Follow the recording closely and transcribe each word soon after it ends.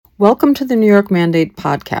Welcome to the New York Mandate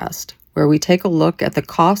podcast, where we take a look at the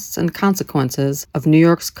costs and consequences of New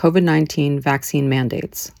York's COVID-19 vaccine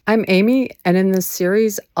mandates. I'm Amy, and in this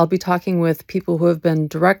series, I'll be talking with people who have been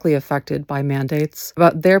directly affected by mandates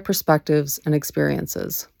about their perspectives and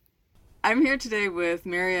experiences. I'm here today with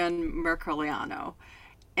Marianne Mercoliano,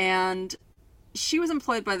 and she was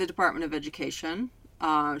employed by the Department of Education.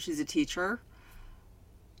 She's a teacher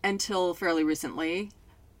until fairly recently.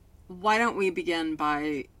 Why don't we begin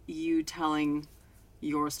by you telling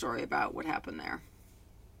your story about what happened there?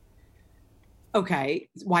 Okay,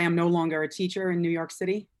 why I'm no longer a teacher in New York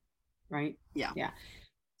City, right? Yeah. Yeah.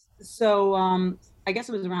 So I guess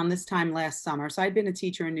it was around this time last summer. So I'd been a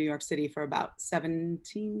teacher in New York City for about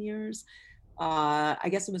 17 years. I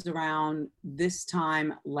guess it was around this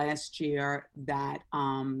time last year that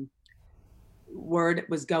word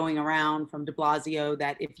was going around from de Blasio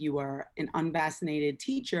that if you were an unvaccinated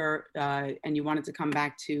teacher and you wanted to come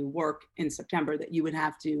back to work in September, that you would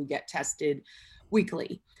have to get tested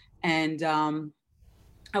weekly. And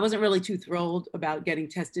I wasn't really too thrilled about getting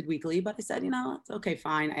tested weekly, but I said, it's okay,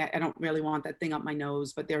 fine. I don't really want that thing up my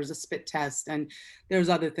nose, but there's a spit test and there's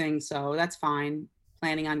other things. So that's fine.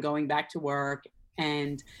 Planning on going back to work.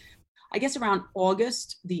 And I guess around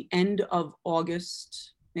August, the end of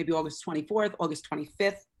August, maybe August 24th, August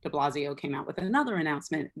 25th, de Blasio came out with another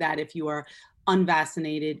announcement that if you are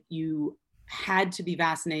unvaccinated, you had to be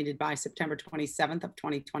vaccinated by September 27th of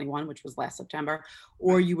 2021, which was last September,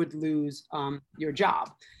 or you would lose your job.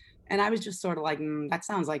 And I was just sort of like, that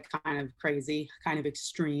sounds like kind of crazy, kind of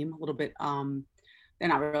extreme, a little bit. They're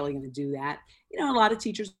not really going to do that. A lot of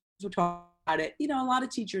teachers were talking about it. A lot of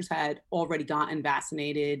teachers had already gotten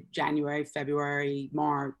vaccinated January, February,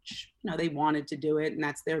 March. They wanted to do it, and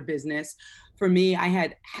that's their business. For me, I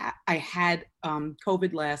had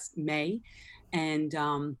COVID last May, and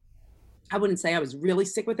I wouldn't say I was really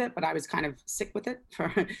sick with it, but I was kind of sick with it,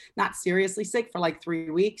 for not seriously sick, for like 3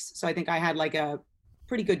 weeks. So I think I had like a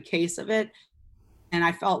pretty good case of it. And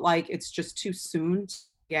I felt like it's just too soon to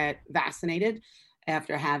get vaccinated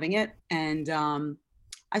after having it. And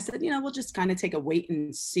I said, we'll just kind of take a wait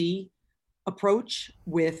and see approach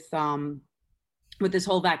with this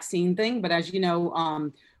whole vaccine thing. But as you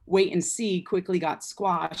know, wait and see quickly got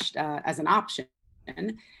squashed as an option.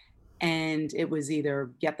 And it was either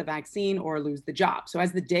get the vaccine or lose the job. So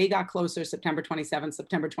as the day got closer, September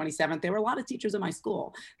 27th, there were a lot of teachers in my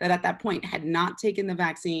school that at that point had not taken the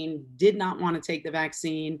vaccine, did not want to take the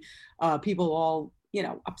vaccine. People all,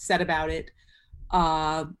 upset about it.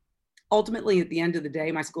 Ultimately, at the end of the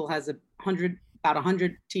day, my school has about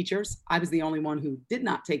 100 teachers. I was the only one who did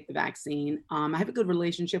not take the vaccine. I have a good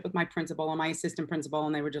relationship with my principal and my assistant principal,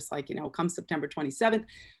 and they were just like, come September 27th,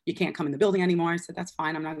 you can't come in the building anymore. I said, that's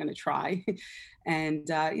fine. I'm not going to try. And,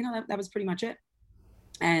 that was pretty much it.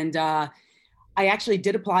 And I actually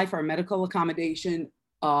did apply for a medical accommodation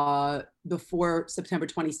before September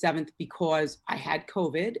 27th because I had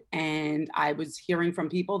COVID, and I was hearing from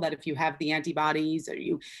people that if you have the antibodies, or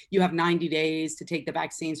you have 90 days to take the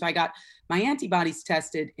vaccine. So I got my antibodies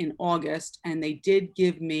tested in August, and they did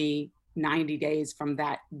give me 90 days from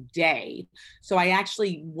that day. So I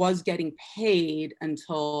actually was getting paid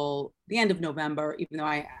until the end of November, even though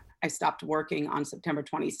I stopped working on September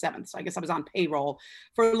 27th. So I guess I was on payroll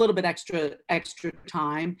for a little bit extra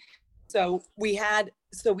time. So we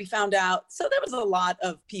found out, so there was a lot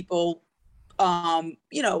of people,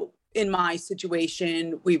 in my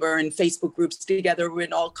situation. We were in Facebook groups together, we were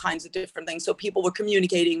in all kinds of different things. So people were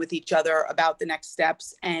communicating with each other about the next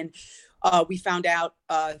steps. And we found out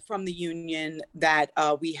from the union that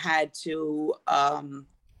we had to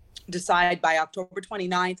decide by October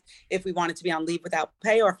 29th if we wanted to be on leave without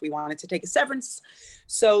pay or if we wanted to take a severance.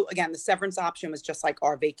 So again, the severance option was just like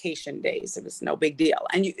our vacation days. It was no big deal.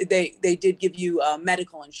 And they did give you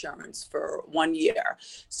medical insurance for 1 year.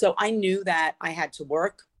 So I knew that I had to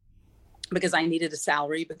work because I needed a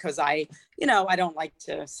salary, because I don't like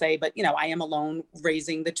to say, but, I am alone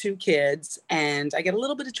raising the 2 kids, and I get a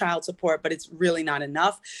little bit of child support, but it's really not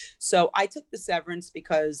enough. So I took the severance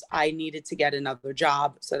because I needed to get another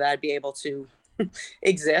job so that I'd be able to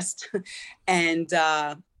exist. And,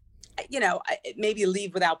 maybe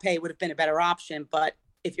leave without pay would have been a better option, but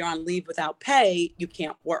if you're on leave without pay, you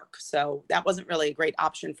can't work. So that wasn't really a great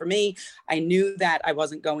option for me. I knew that I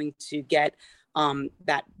wasn't going to get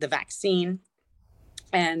the vaccine,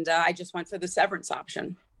 and I just went for the severance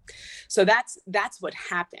option. So that's what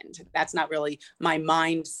happened. That's not really my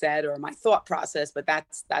mindset or my thought process, but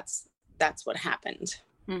that's what happened.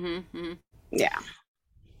 Mm-hmm. Yeah.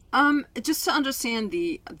 Just to understand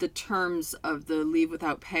the terms of the leave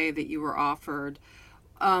without pay that you were offered,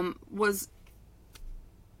 was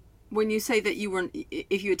When you say that you weren't,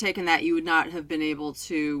 if you had taken that, you would not have been able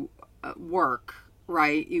to work,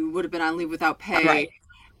 right? You would have been on leave without pay. Right.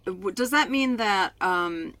 Does that mean that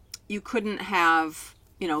you couldn't have,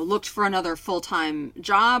 looked for another full-time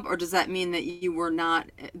job, or does that mean that you were not,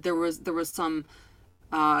 there was some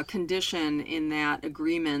condition in that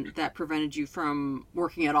agreement that prevented you from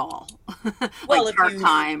working at all, like Well,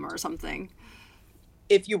 part-time or something?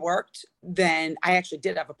 if you worked, then I actually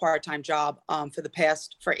did have a part-time job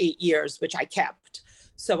for 8 years, which I kept.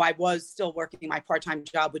 So I was still working my part-time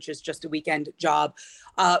job, which is just a weekend job.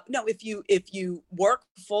 No, if you work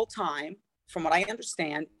full-time, from what I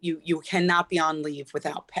understand, you cannot be on leave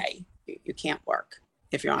without pay. You can't work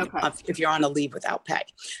Okay. if you're on a leave without pay.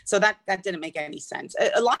 So that didn't make any sense.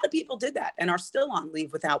 A lot of people did that and are still on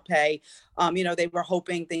leave without pay. They were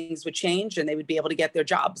hoping things would change and they would be able to get their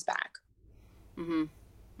jobs back. Mm-hmm.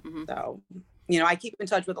 Mm-hmm. So, I keep in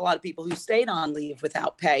touch with a lot of people who stayed on leave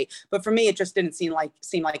without pay, but for me, it just didn't seem like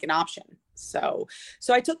an option. So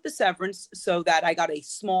I took the severance so that I got a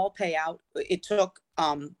small payout. It took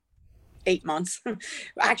 8 months.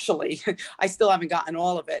 Actually, I still haven't gotten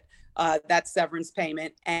all of it. That severance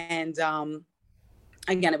payment, and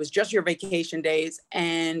again, it was just your vacation days,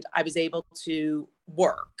 and I was able to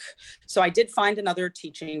work. So I did find another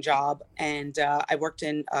teaching job, and I worked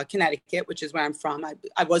in Connecticut, which is where I'm from.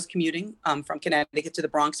 I was commuting from Connecticut to the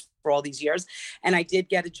Bronx for all these years, and I did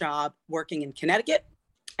get a job working in Connecticut,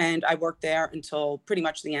 and I worked there until pretty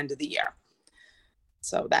much the end of the year.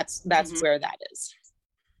 So that's Mm-hmm. where that is.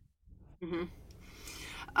 Mm-hmm.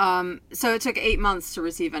 So it took 8 months to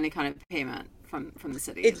receive any kind of payment from the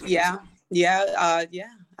city. Yeah.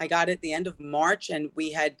 I got it at the end of March, and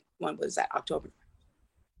we had, when was that, October?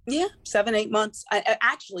 Yeah, 7, 8 months. I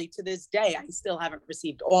actually, to this day, I still haven't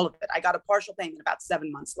received all of it. I got a partial payment about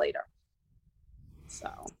 7 months later. So.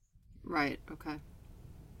 Right. Okay.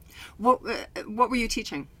 What were you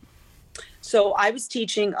teaching? So I was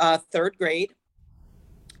teaching third grade,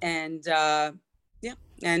 and I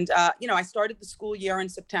started the school year in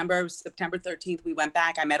September. It was September 13th. We went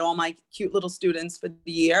back. I met all my cute little students for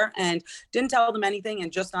the year and didn't tell them anything.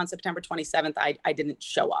 And just on September 27th, I didn't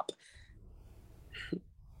show up,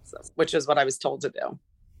 which is what I was told to do.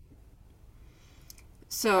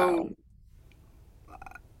 So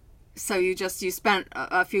you spent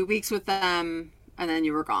a few weeks with them and then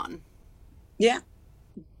you were gone. Yeah.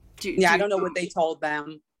 I don't know what they told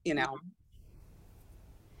them,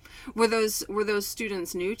 Were those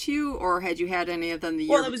students new to you, or had you had any of them the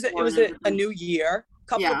year Well, it was a new year. A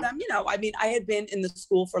couple of them, I had been in the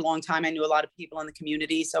school for a long time. I knew a lot of people in the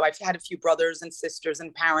community. So I've had a few brothers and sisters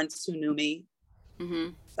and parents who knew me. Mm-hmm.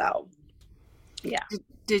 So, yeah.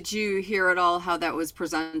 Did you hear at all how that was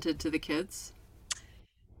presented to the kids?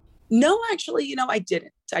 No, actually, I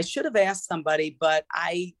didn't. I should have asked somebody, but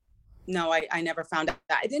I never found out.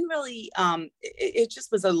 I didn't really, it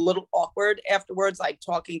just was a little awkward afterwards, like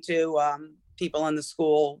talking to people in the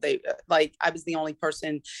school. I was the only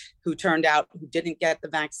person who turned out who didn't get the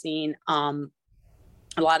vaccine.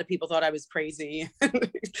 A lot of people thought I was crazy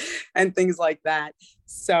and things like that.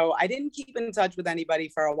 So I didn't keep in touch with anybody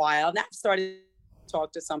for a while. And I've started to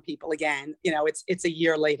talk to some people again. It's a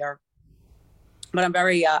year later, but I'm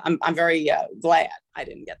very glad I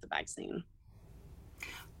didn't get the vaccine.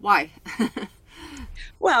 Why?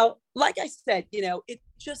 Well, like I said, it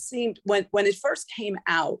just seemed when it first came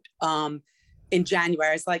out in January,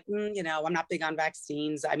 I was like, I'm not big on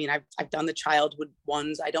vaccines. I mean, I've done the childhood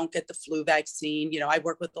ones. I don't get the flu vaccine. I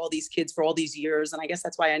work with all these kids for all these years, and I guess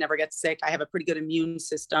that's why I never get sick. I have a pretty good immune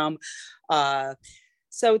system.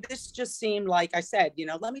 So this just seemed, like I said,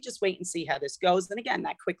 let me just wait and see how this goes. And again,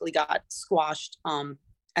 that quickly got squashed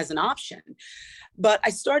as an option. But I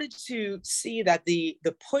started to see that the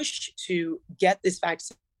push to get this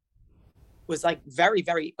vaccine was like very,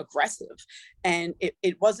 very aggressive. And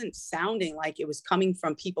it wasn't sounding like it was coming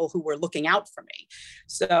from people who were looking out for me.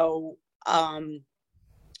 So,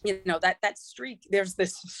 that streak, there's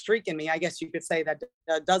this streak in me, I guess you could say, that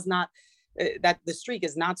does not, that the streak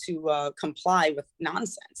is not to comply with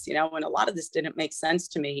nonsense, and a lot of this didn't make sense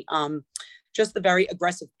to me. Just the very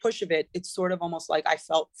aggressive push of it, it's sort of almost like I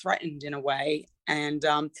felt threatened in a way. And,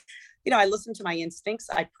 I listened to my instincts.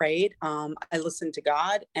 I prayed. I listened to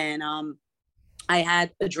God, and I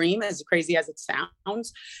had a dream, as crazy as it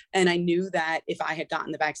sounds. And I knew that if I had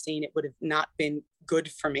gotten the vaccine, it would have not been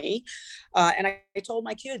good for me. And I told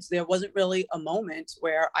my kids there wasn't really a moment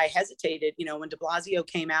where I hesitated. When de Blasio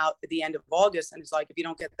came out at the end of August and it's like, if you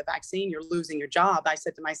don't get the vaccine, you're losing your job. I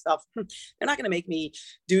said to myself, they're not going to make me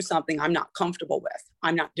do something I'm not comfortable with.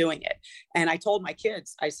 I'm not doing it. And I told my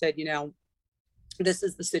kids, I said, this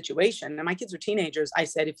is the situation. And my kids are teenagers. I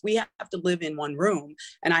said, if we have to live in one room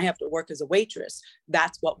and I have to work as a waitress,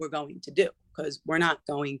 that's what we're going to do, because we're not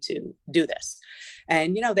going to do this.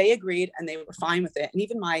 And, they agreed and they were fine with it. And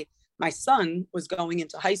even my son was going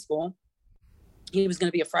into high school. He was going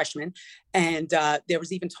to be a freshman. And there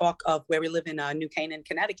was even talk of, where we live in New Canaan,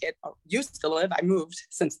 Connecticut, or used to live, I moved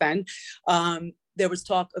since then. There was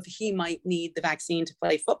talk of he might need the vaccine to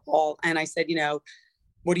play football. And I said,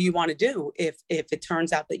 what do you want to do if it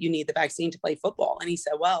turns out that you need the vaccine to play football? And he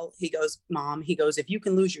said, well, he goes, Mom, if you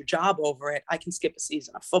can lose your job over it, I can skip a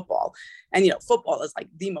season of football. And, football is like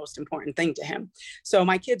the most important thing to him. So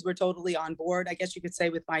my kids were totally on board, I guess you could say,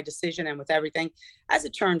 with my decision and with everything. As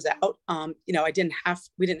it turns out, we didn't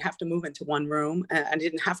have to move into one room, and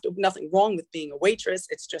nothing wrong with being a waitress.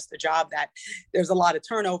 It's just a job that there's a lot of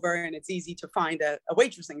turnover, and it's easy to find a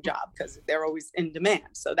waitressing job because they're always in demand.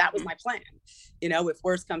 So that was my plan. If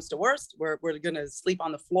worst comes to worst, we're going to sleep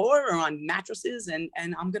on the floor or on mattresses, and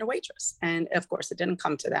I'm going to waitress. And of course, it didn't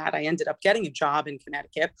come to that. I ended up getting a job in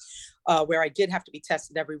Connecticut where I did have to be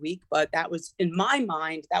tested every week. But that was, in my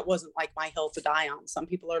mind, that wasn't like my hill to die on. Some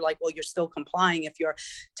people are like, well, you're still complying if you're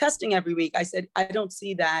testing every week. I said, I don't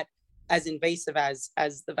see that as invasive as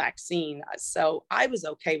the vaccine. So I was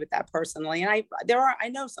okay with that personally. And I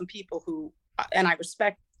know some people who, and I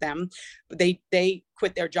respect them, they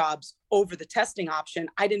quit their jobs over the testing option.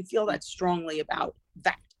 I didn't feel that strongly about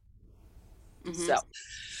that. Mm-hmm. So,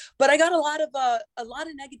 but I got a lot of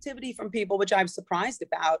negativity from people, which I'm surprised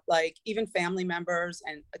about, like even family members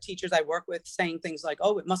and teachers I work with saying things like,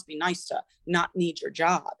 oh, it must be nice to not need your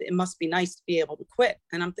job. It must be nice to be able to quit.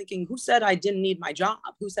 And I'm thinking, who said I didn't need my job?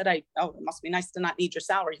 Who said it must be nice to not need your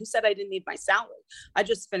salary? Who said I didn't need my salary? I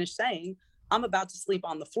just finished saying, I'm about to sleep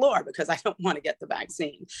on the floor because I don't want to get the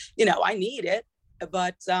vaccine. I need it,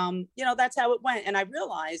 but, that's how it went. And I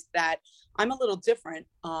realized that I'm a little different,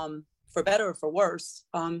 for better or for worse,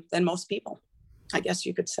 than most people, I guess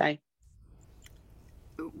you could say.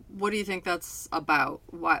 What do you think that's about?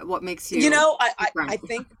 What makes you? I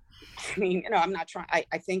think, I'm not trying.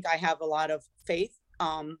 I think I have a lot of faith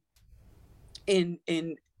in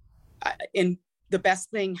the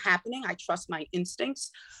best thing happening. I trust my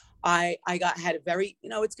instincts. I had a very,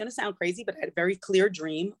 it's going to sound crazy, but I had a very clear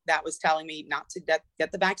dream that was telling me not to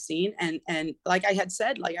get the vaccine. And like I had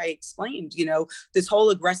said, like I explained, this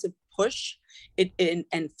whole aggressive push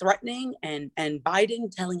and threatening and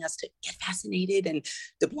Biden telling us to get vaccinated, and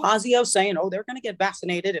de Blasio saying, oh, they're going to get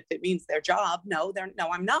vaccinated if it means their job. No,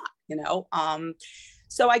 I'm not,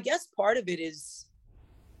 So I guess part of it is,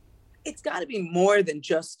 it's got to be more than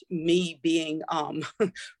just me being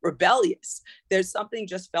rebellious. There's something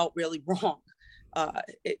just felt really wrong.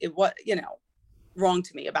 It was, wrong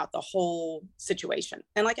to me about the whole situation.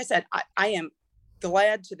 And like I said, I am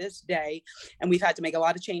glad to this day, and we've had to make a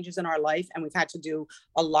lot of changes in our life, and we've had to do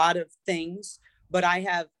a lot of things. But I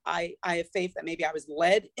have faith that maybe I was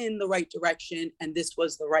led in the right direction, and this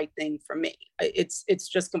was the right thing for me. It's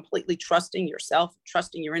just completely trusting yourself,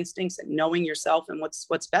 trusting your instincts, and knowing yourself and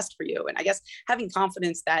what's best for you. And I guess having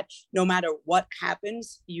confidence that no matter what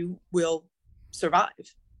happens, you will survive.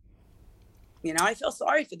 I feel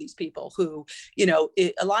sorry for these people who,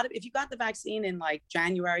 if you got the vaccine in like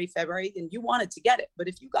January, February, then you wanted to get it. But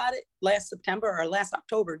if you got it last September or last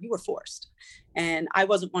October, you were forced. And I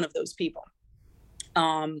wasn't one of those people.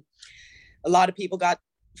 A lot of people got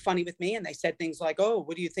funny with me, and they said things like, oh,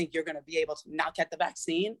 what do you think, you're going to be able to not get the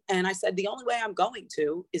vaccine? And I said, the only way I'm going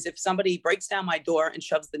to is if somebody breaks down my door and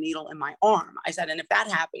shoves the needle in my arm. I said, and if that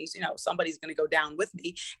happens, somebody's going to go down with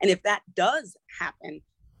me. And if that does happen,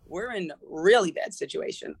 we're in a really bad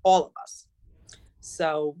situation, all of us.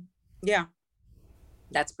 So yeah,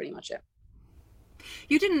 that's pretty much it.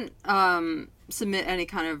 You didn't submit any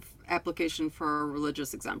kind of application for a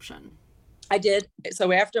religious exemption. I did.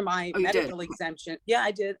 So after my medical exemption, yeah,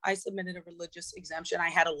 I did. I submitted a religious exemption. I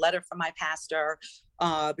had a letter from my pastor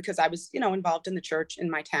because I was, involved in the church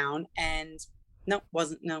in my town, and no,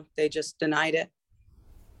 they just denied it.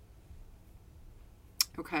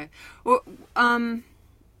 Okay. Well,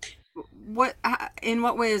 in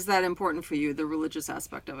what way is that important for you, the religious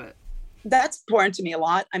aspect of it? That's important to me a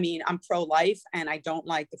lot. I mean, I'm pro-life, and I don't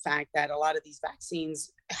like the fact that a lot of these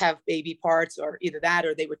vaccines have baby parts, or either that,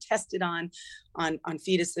 or they were tested on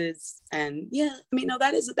fetuses. And yeah, I mean, no,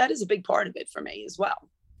 that is a big part of it for me as well.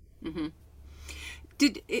 Mm-hmm.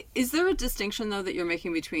 Is there a distinction though that you're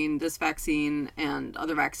making between this vaccine and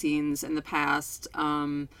other vaccines in the past?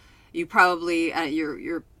 You probably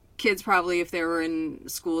your kids probably, if they were in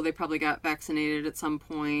school, they probably got vaccinated at some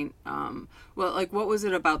point. What was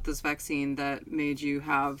it about this vaccine that made you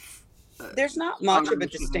have There's not much stronger of a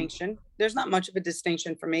mission? distinction. There's not much of a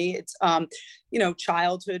distinction for me. It's,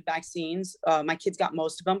 childhood vaccines. My kids got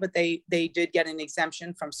most of them, but they did get an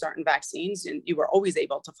exemption from certain vaccines, and you were always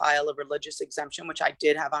able to file a religious exemption, which I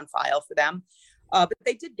did have on file for them. But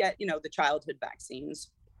they did get, the childhood vaccines.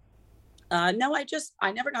 No,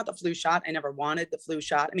 I never got the flu shot. I never wanted the flu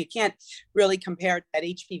shot. I mean, can't really compare that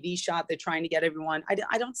HPV shot they're trying to get everyone.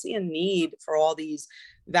 I don't see a need for all these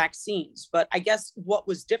vaccines. But I guess what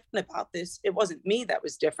was different about this, it wasn't me that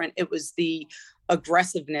was different. It was the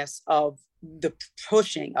aggressiveness of the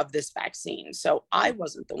pushing of this vaccine. So I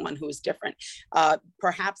wasn't the one who was different.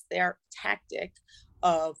 Perhaps their tactic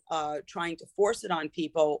of trying to force it on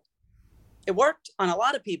people, it worked on a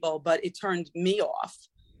lot of people, but it turned me off.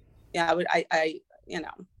 Yeah,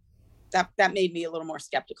 that made me a little more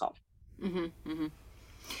skeptical. Mm-hmm, mm-hmm.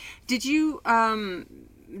 Did you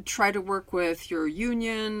try to work with your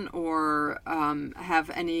union or have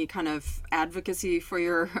any kind of advocacy for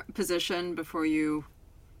your position before you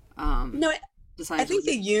No, decided I think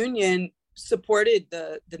to the union supported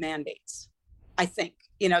the mandates. I think,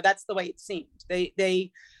 that's the way it seemed.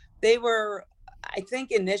 They were, I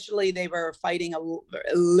think initially they were fighting a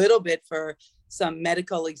little bit for some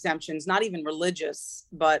medical exemptions, not even religious,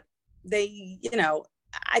 but they,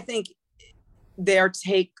 I think their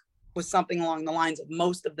take was something along the lines of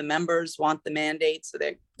most of the members want the mandate. So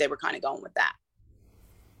they were kind of going with that.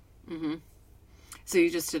 Mm-hmm. So you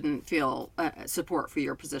just didn't feel support for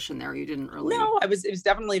your position there. You didn't really. No, it was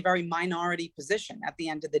definitely a very minority position at the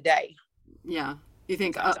end of the day. Yeah. You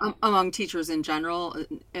think among teachers in general,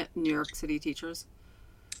 New York City teachers?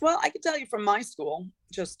 Well, I can tell you from my school,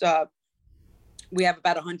 just we have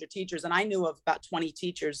about 100 teachers, and I knew of about 20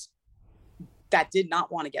 teachers that did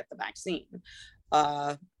not want to get the vaccine,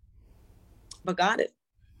 but got it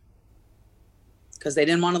because they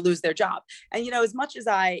didn't want to lose their job. And, as much as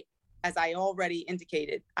I already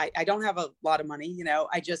indicated, I don't have a lot of money,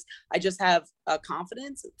 I just have a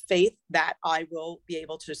confidence, faith that I will be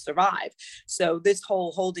able to survive. So this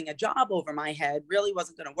whole holding a job over my head really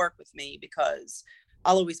wasn't going to work with me because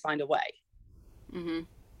I'll always find a way. Mm-hmm.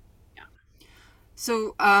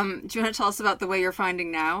 So, do you want to tell us about the way you're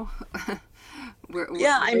finding now? where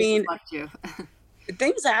I mean, left you?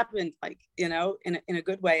 things happened in a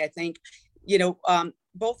good way. I think,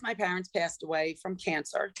 both my parents passed away from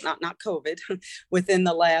cancer, not COVID, within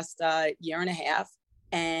the last year and a half.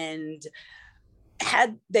 And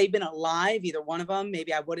had they been alive, either one of them,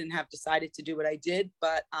 maybe I wouldn't have decided to do what I did.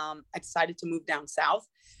 But I decided to move down south,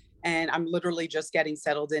 and I'm literally just getting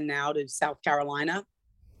settled in now to South Carolina.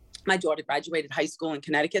 My daughter graduated high school in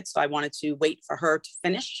Connecticut, so I wanted to wait for her to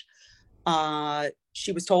finish.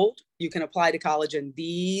 She was told you can apply to college in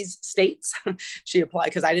these states. She applied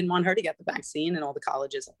because I didn't want her to get the vaccine, and all the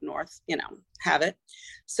colleges up north, have it.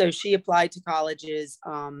 So she applied to colleges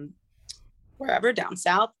wherever down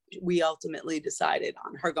south. We ultimately decided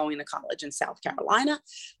on her going to college in South Carolina.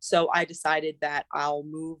 So I decided that I'll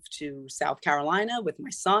move to South Carolina with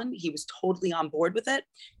my son. He was totally on board with it.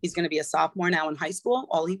 He's going to be a sophomore now in high school.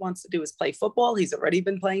 All he wants to do is play football. He's already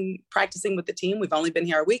been practicing with the team. We've only been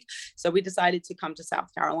here a week. So we decided to come to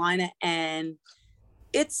South Carolina, and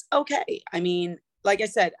it's okay. I mean, like I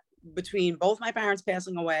said, between both my parents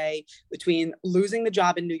passing away, between losing the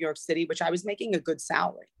job in New York City, which I was making a good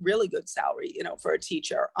salary, really good salary, for a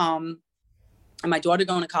teacher, and my daughter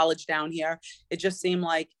going to college down here, it just seemed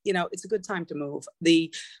like, it's a good time to move.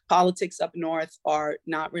 The politics up north are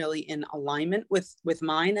not really in alignment with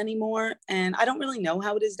mine anymore. And I don't really know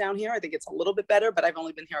how it is down here. I think it's a little bit better, but I've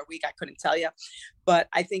only been here a week. I couldn't tell you, but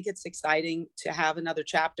I think it's exciting to have another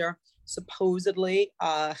chapter. Supposedly,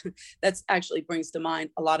 that's actually brings to mind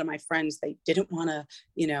a lot of my friends. They didn't want to,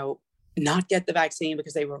 not get the vaccine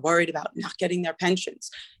because they were worried about not getting their pensions.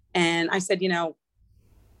 And I said,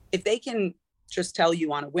 if they can just tell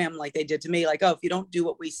you on a whim, like they did to me, like, oh, if you don't do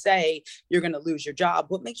what we say, you're going to lose your job.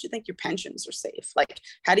 What makes you think your pensions are safe? Like,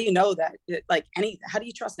 how do you know that? How do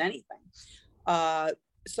you trust anything?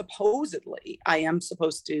 Supposedly,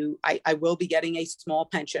 I will be getting a small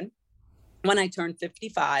pension when I turn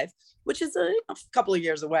 55, which is a couple of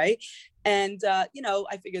years away. And, I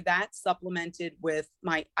figured that supplemented with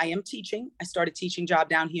I am teaching. I started teaching job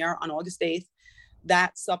down here on August 8th.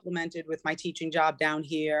 That supplemented with my teaching job down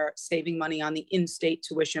here, saving money on the in-state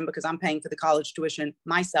tuition because I'm paying for the college tuition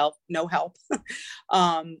myself, no help,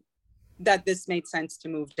 that this made sense to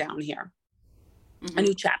move down here. Mm-hmm. A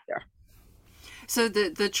new chapter. So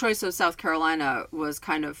the choice of South Carolina was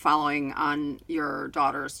kind of following on your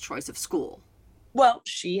daughter's choice of school. Well,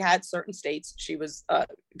 she had certain states she was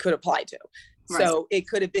could apply to. Right. So it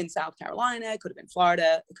could have been South Carolina, it could have been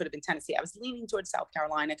Florida, it could have been Tennessee. I was leaning towards South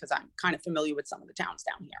Carolina because I'm kind of familiar with some of the towns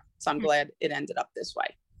down here. So I'm glad it ended up this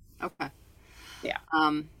way. Okay. Yeah.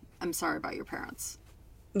 I'm sorry about your parents.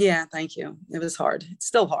 Yeah, thank you. It was hard. It's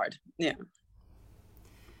still hard. Yeah.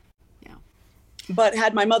 Yeah. But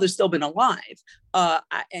had my mother still been alive,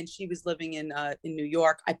 and she was living in New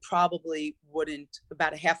York, I probably wouldn't,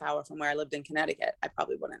 about a half hour from where I lived in Connecticut, I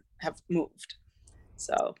probably wouldn't have moved.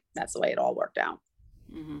 So that's the way it all worked out.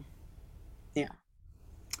 Mm-hmm. Yeah.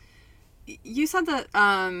 You said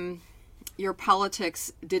that your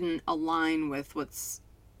politics didn't align with what's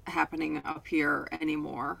happening up here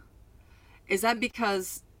anymore. Is that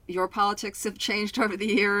because your politics have changed over the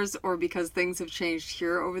years, or because things have changed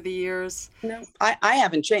here over the years? No, I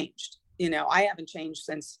haven't changed. I haven't changed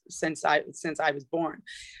since I was born.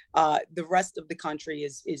 The rest of the country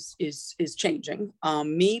is changing.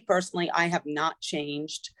 Me personally, I have not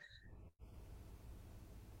changed.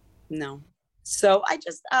 No. So I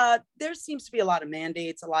just there seems to be a lot of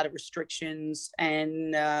mandates, a lot of restrictions,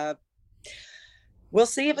 and we'll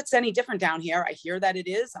see if it's any different down here. I hear that it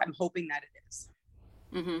is. I'm hoping that it is.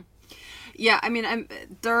 Mm-hmm. Yeah, I mean,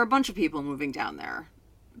 there are a bunch of people moving down there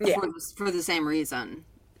for the same reason,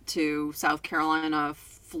 to South Carolina,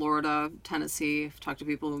 Florida, Tennessee. I've talked to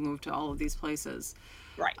people who moved to all of these places.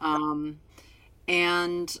 Right.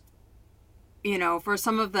 And, for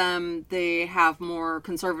some of them, they have more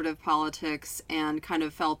conservative politics and kind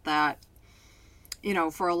of felt that,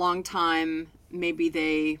 for a long time, maybe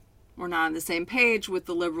they were not on the same page with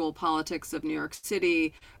the liberal politics of New York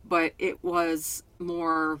City, but it was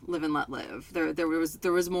more live and let live. There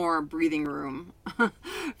was more breathing room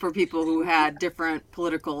for people who had different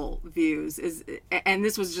political views. And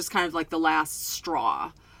this was just kind of like the last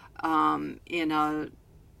straw in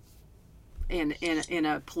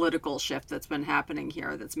a political shift that's been happening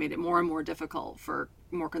here, that's made it more and more difficult for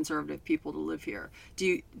more conservative people to live here.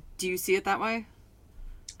 Do you see it that way?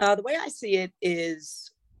 The way I see it is,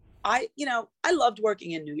 I loved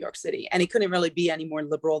working in New York City, and it couldn't really be any more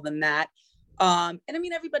liberal than that. And I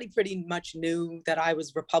mean, everybody pretty much knew that I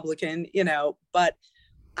was Republican, but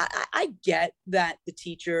I get that the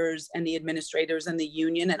teachers and the administrators and the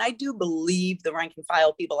union, and I do believe the rank and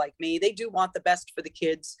file people like me, they do want the best for the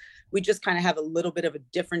kids. We just kind of have a little bit of a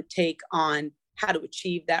different take on how to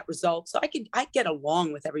achieve that result. So I get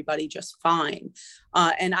along with everybody just fine.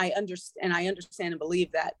 And I understand and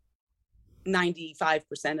believe that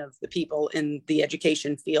 95% of the people in the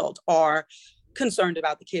education field are concerned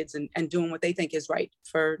about the kids and doing what they think is right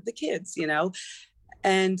for the kids,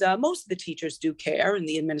 and most of the teachers do care, and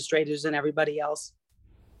the administrators and everybody else.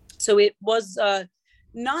 So it was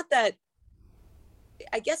not that,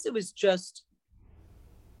 I guess it was just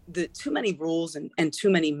the too many rules and too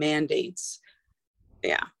many mandates.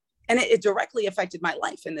 Yeah. And it directly affected my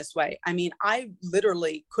life in this way. I mean, I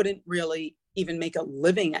literally couldn't really even make a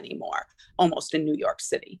living anymore, almost, in New York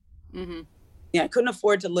City. Mm-hmm. Yeah, I couldn't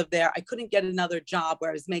afford to live there. I couldn't get another job where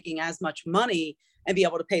I was making as much money and be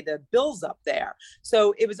able to pay the bills up there.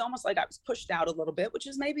 So it was almost like I was pushed out a little bit, which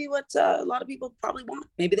is maybe what a lot of people probably want.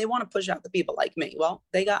 Maybe they want to push out the people like me. Well,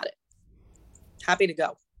 they got it. Happy to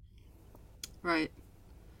go. Right.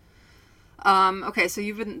 Okay, so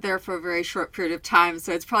you've been there for a very short period of time,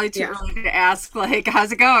 so it's probably too early to ask, like,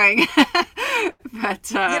 how's it going?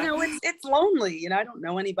 But it's lonely. I don't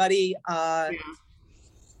know anybody,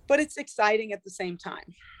 but it's exciting at the same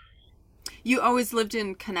time. You always lived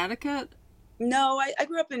in Connecticut? No, I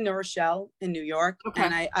grew up in New Rochelle in New York,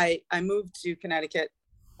 and I moved to Connecticut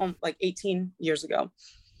like 18 years ago.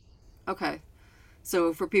 Okay.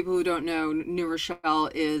 So for people who don't know, New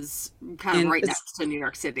Rochelle is kind of right next to New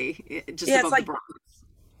York City, just above the Bronx.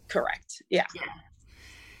 Correct. Yeah.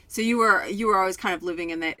 So you were always kind of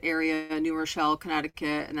living in that area, New Rochelle,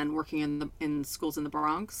 Connecticut, and then working in schools in the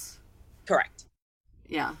Bronx? Correct.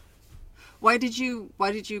 Yeah. Why did you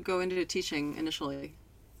go into teaching initially?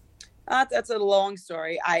 That's a long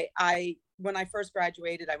story. I when I first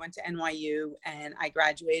graduated, I went to NYU, and I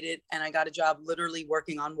graduated and I got a job literally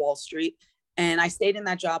working on Wall Street. And I stayed in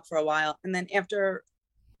that job for a while. And then after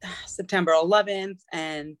September 11th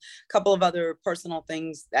and a couple of other personal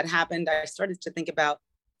things that happened, I started to think about,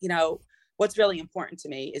 what's really important to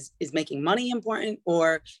me. Is making money important,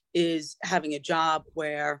 or is having a job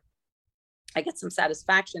where I get some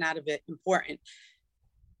satisfaction out of it important?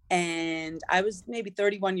 And I was maybe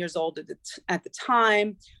 31 years old at the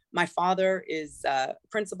time. My father is a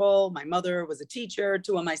principal. My mother was a teacher.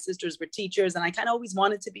 Two of my sisters were teachers. And I kind of always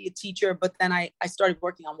wanted to be a teacher. But then I started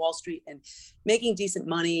working on Wall Street and making decent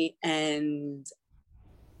money. And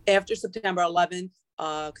after September 11th,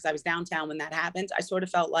 because I was downtown when that happened. I sort of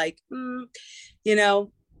felt like, you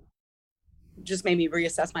know, just made me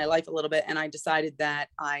reassess my life a little bit. And I decided that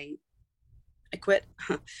I quit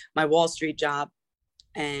my Wall Street job,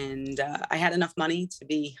 and I had enough money to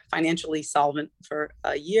be financially solvent for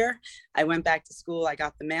a year. I went back to school. I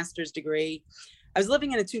got the master's degree. I was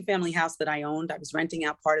living in a 2-family house that I owned. I was renting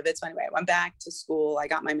out part of it. So anyway, I went back to school. I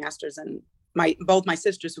got my master's, and both my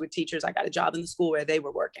sisters who were teachers, I got a job in the school where they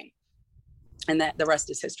were working. And that the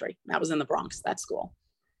rest is history. That was in the Bronx, that school.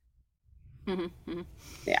 Mm-hmm, mm-hmm.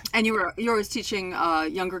 Yeah. And you're always teaching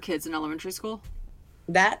younger kids in elementary school?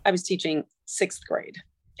 That I was teaching 6th grade.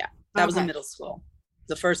 Yeah. That was in middle school.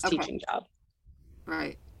 The first teaching job.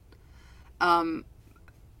 Right.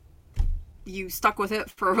 You stuck with it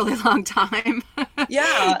for a really long time.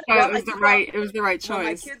 Yeah. Well, it was the right choice. When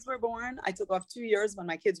my kids were born, I took off 2 years when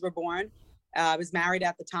my kids were born. I was married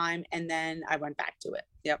at the time, and then I went back to it.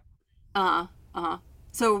 Yep.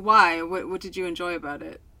 So why? What did you enjoy about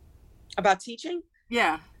it? About teaching?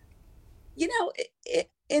 Yeah. You know,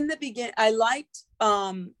 in the beginning, I liked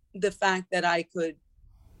the fact that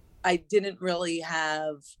I didn't really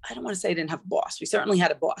have, I don't want to say I didn't have a boss. We certainly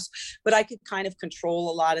had a boss, but I could kind of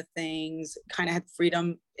control a lot of things, kind of had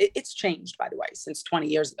freedom. It's changed, by the way, since 20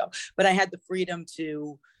 years ago, but I had the freedom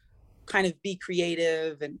to kind of be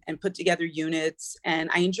creative and put together units. And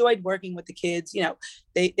I enjoyed working with the kids. You know,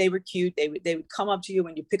 they were cute. They would come up to you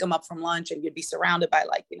when you pick them up from lunch, and you'd be surrounded by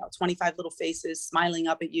 25 little faces smiling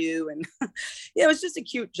up at you. And yeah, it was just a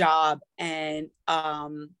cute job. And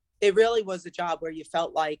it really was a job where you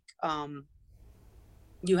felt like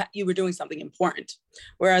you were doing something important,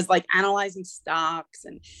 whereas like analyzing stocks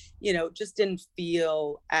and, just didn't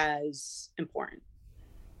feel as important.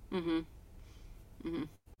 Mm-hmm. Mm-hmm.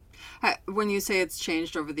 When you say it's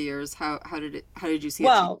changed over the years, how did you see it change?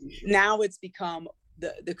 Well, now it's become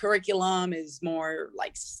the curriculum is more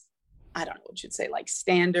like, I don't know what you'd say, like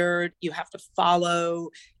standard. You have to follow.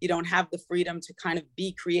 You don't have the freedom to kind of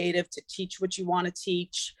be creative, to teach what you want to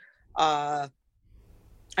teach.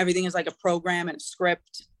 Everything is like a program and a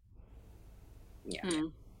script. Yeah.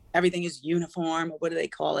 Everything is uniform. What do they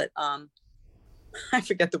call it? I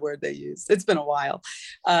forget the word they use. It's been a while.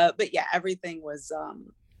 But yeah, everything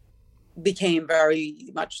became very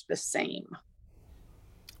much the same.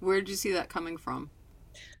 Where did you see that coming from?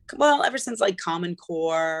 Well, ever since like Common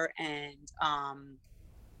Core and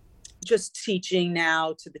just teaching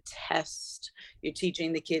now to the test. You're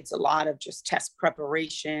teaching the kids a lot of just test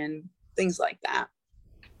preparation, things like that.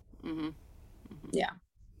 Mm-hmm. Mm-hmm. Yeah.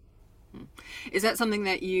 Is that something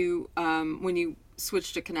that you, when you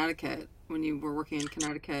switched to Connecticut, when you were working in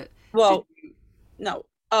Connecticut? Well, no.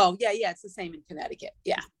 Oh, yeah. It's the same in Connecticut.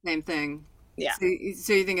 Yeah. Same thing. Yeah. So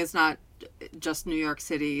you think it's not just New York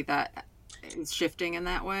City that is shifting in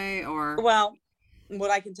that way, or? Well, what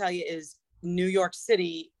I can tell you is New York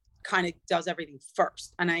City kind of does everything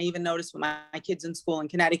first. And I even noticed with my kids in school in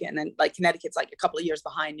Connecticut, and then like Connecticut's like a couple of years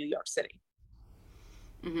behind New York City.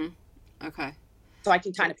 Mm-hmm. Okay. So I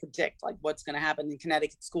can kind of predict like what's going to happen in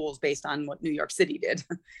Connecticut schools based on what New York City did.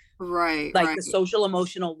 Right. Like the social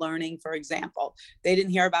emotional learning, for example, they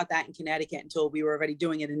didn't hear about that in Connecticut until we were already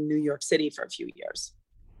doing it in New York City for a few years.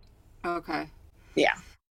 Okay. Yeah.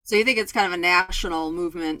 So you think it's kind of a national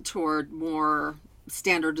movement toward more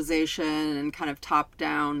standardization and kind of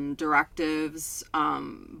top-down directives,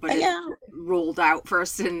 but it's rolled out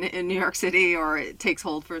first in New York City, or it takes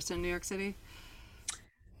hold first in New York City?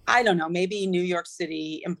 I don't know. Maybe New York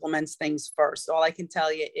City implements things first. All I can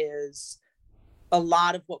tell you is a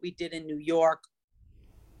lot of what we did in New York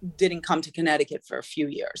didn't come to Connecticut for a few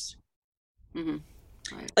years. Mm-hmm.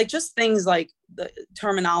 Right. Like just things like the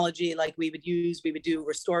terminology, like we would do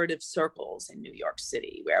restorative circles in New York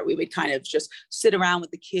City, where we would kind of just sit around with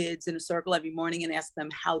the kids in a circle every morning and ask them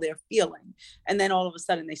how they're feeling. And then all of a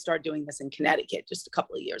sudden they start doing this in Connecticut just a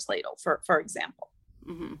couple of years later, for example.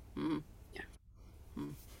 Mm-hmm. Mm-hmm. Yeah.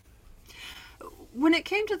 Mm-hmm. When it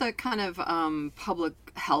came to the kind of public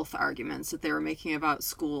health arguments that they were making about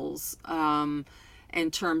schools, in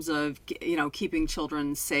terms of, keeping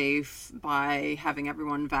children safe by having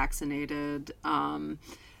everyone vaccinated,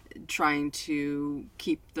 trying to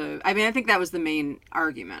keep I think that was the main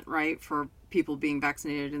argument, right? For people being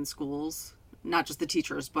vaccinated in schools, not just the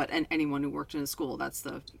teachers, but anyone who worked in a school.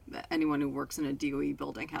 Anyone who works in a DOE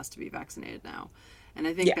building has to be vaccinated now. And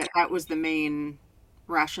I think that was the main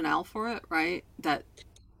rationale for it, right? That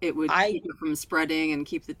it would keep it from spreading and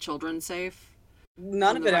keep the children safe.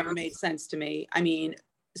 None of it ever made sense to me. I mean,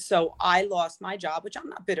 so I lost my job, which I'm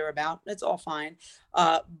not bitter about. It's all fine.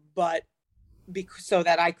 But so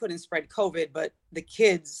that I couldn't spread COVID, but the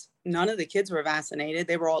kids, none of the kids were vaccinated.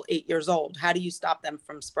 They were all 8 years old. How do you stop them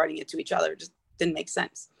from spreading it to each other? It just didn't make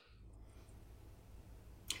sense.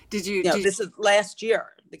 This is last year.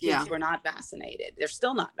 The kids were not vaccinated. They're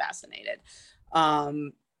still not vaccinated.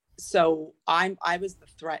 So I was the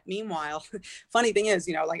threat. Meanwhile, funny thing is,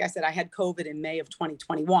 like I said, I had COVID in May of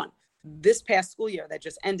 2021. This past school year that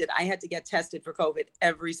just ended, I had to get tested for COVID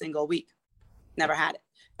every single week. Never had it.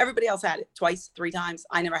 Everybody else had it twice, 3 times.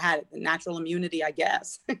 I never had it. The natural immunity, I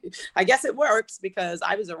guess. I guess it works because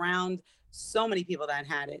I was around so many people that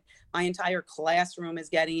had it. My entire classroom is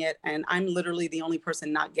getting it, and I'm literally the only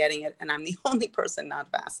person not getting it, and I'm the only person not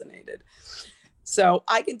vaccinated. So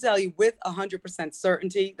I can tell you with 100%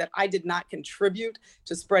 certainty that I did not contribute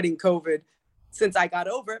to spreading COVID since I got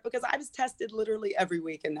over it, because I was tested literally every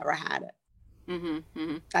week and never had it. Mm-hmm,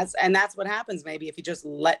 mm-hmm. That's what happens maybe if you just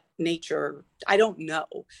let nature, I don't know,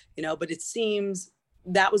 but it seems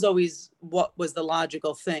that was always what was the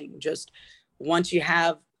logical thing. Just once you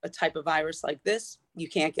have a type of virus like this, you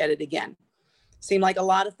can't get it again. Seemed like a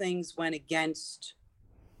lot of things went against,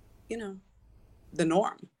 the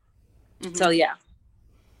norm. Mm-hmm. So, yeah.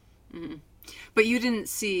 Mm-hmm. But you didn't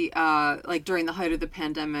see, like during the height of the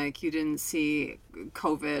pandemic, you didn't see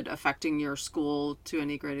COVID affecting your school to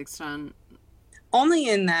any great extent? Only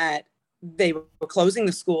in that they were closing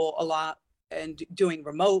the school a lot and doing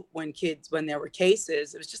remote when there were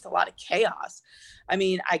cases. It was just a lot of chaos. I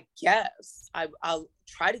mean, I guess I'll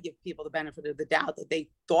try to give people the benefit of the doubt that they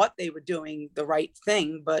thought they were doing the right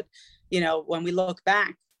thing. But, when we look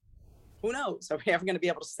back, who knows? Are we ever going to be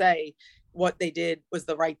able to say what they did was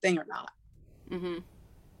the right thing or not? Mm-hmm.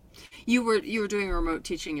 You were doing remote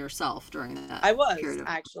teaching yourself during that. I was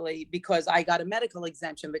actually, because I got a medical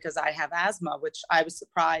exemption because I have asthma, which I was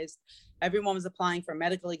surprised. Everyone was applying for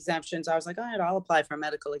medical exemptions. I was like, all right, I'll apply for a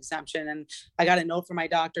medical exemption. And I got a note from my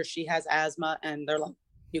doctor. She has asthma, and they're like,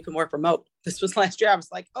 you can work remote. This was last year. I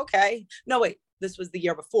was like, okay. No, wait, this was the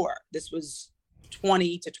year before. This was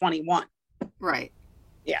 20 to 21. Right.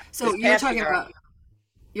 Yeah. So you're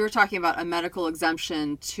talking about a medical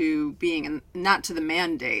exemption to being not to the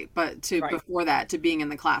mandate, but to before that, to being in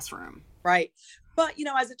the classroom. Right. But,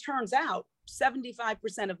 as it turns out,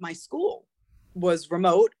 75% of my school was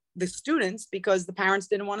remote, the students, because the parents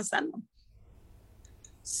didn't want to send them.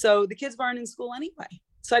 So the kids weren't in school anyway.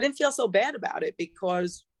 So I didn't feel so bad about it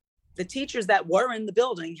because the teachers that were in the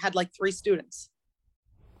building had like 3 students.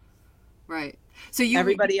 Right. So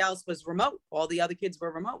everybody else was remote. All the other kids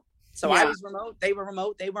were remote. So I was remote. They were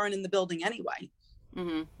remote. They weren't in the building anyway.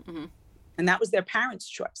 Mm-hmm, mm-hmm. And that was their parents'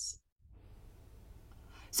 choice.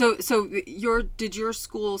 So did your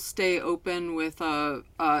school stay open with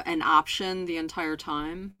an option the entire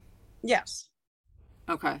time? Yes.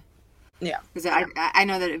 Okay. Yeah. Because I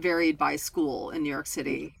know that it varied by school in New York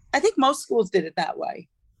City. I think most schools did it that way.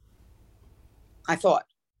 I thought.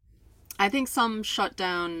 I think some shut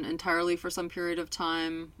down entirely for some period of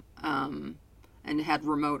time. And had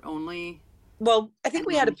remote only. Well, I think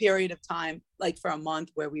we had a period of time, like for a month,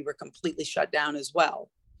 where we were completely shut down as well.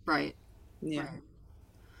 Right. Yeah.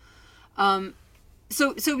 Right.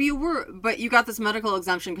 So you got this medical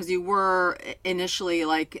exemption because you were initially,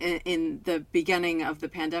 like in the beginning of the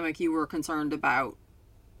pandemic, you were concerned about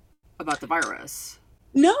the virus.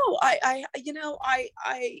 No,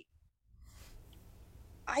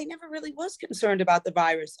 I never really was concerned about the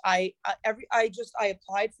virus. I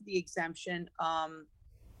applied for the exemption,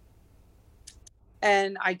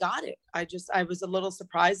 and I got it. I was a little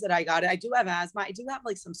surprised that I got it. I do have asthma. I do have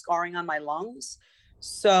like some scarring on my lungs.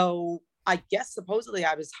 So I guess supposedly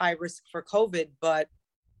I was high risk for COVID, but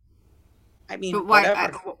I mean, but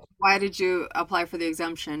why did you apply for the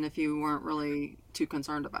exemption if you weren't really too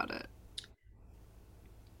concerned about it?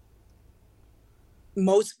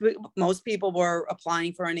 Most people were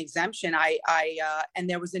applying for an exemption. And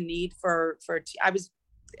there was a need I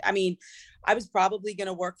was probably going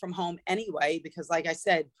to work from home anyway, because like I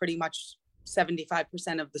said, pretty much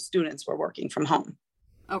 75% of the students were working from home.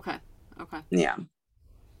 Okay. Yeah.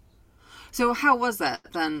 So how was that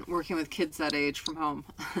then, working with kids that age from home?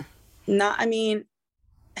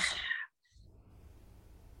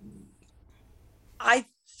 I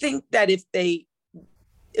think that it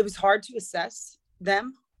was hard to assess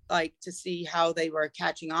them, like to see how they were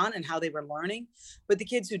catching on and how they were learning. But the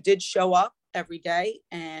kids who did show up every day,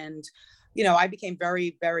 and I became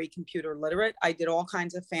very, very computer literate. I did all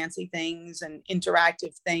kinds of fancy things and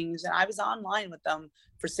interactive things, and I was online with them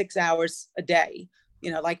for 6 hours a day,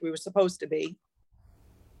 like we were supposed to be.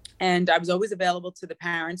 And I was always available to the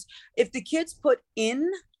parents. If the kids put in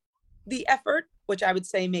the effort, which I would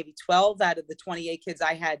say maybe 12 out of the 28 kids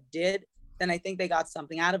I had did, then I think they got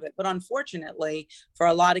something out of it. But unfortunately, for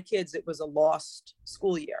a lot of kids, it was a lost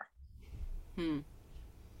school year.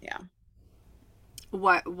 Yeah.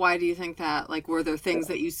 Why do you think that? Like, were there things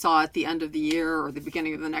that you saw at the end of the year or the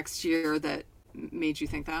beginning of the next year that made you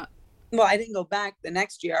think that? Well, I didn't go back the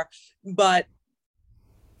next year, but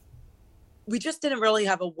we just didn't really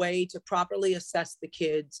have a way to properly assess the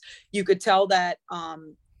kids. You could tell that,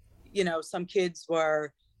 some kids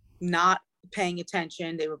were not paying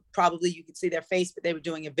attention. They were probably, you could see their face, but they were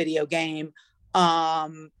doing a video game.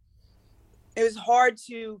 It was hard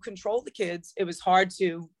to control the kids. It was hard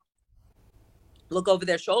to look over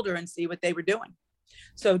their shoulder and see what they were doing.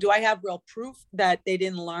 So do I have real proof that they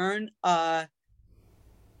didn't learn?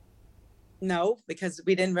 No, because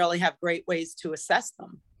we didn't really have great ways to assess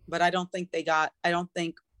them. But I don't think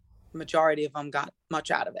majority of them got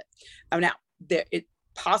much out of it. Now, it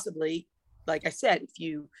possibly, like I said,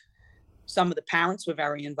 some of the parents were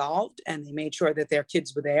very involved and they made sure that their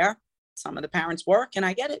kids were there. Some of the parents work, and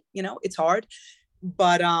I get it, it's hard.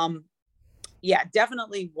 But yeah,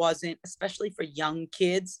 definitely wasn't, especially for young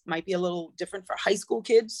kids. Might be a little different for high school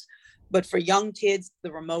kids, but for young kids,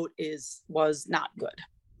 the remote was not good.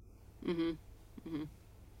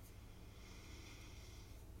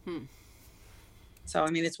 So,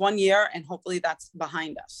 it's 1 year, and hopefully that's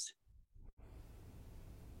behind us.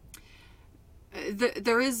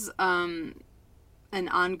 There is an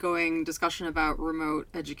ongoing discussion about remote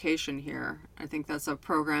education here. I think that's a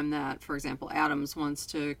program that, for example, Adams wants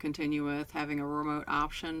to continue with, having a remote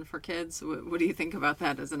option for kids. What do you think about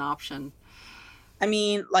that as an option?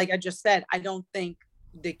 Like I just said, I don't think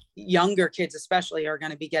the younger kids especially are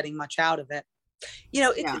going to be getting much out of it.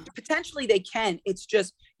 Potentially they can. It's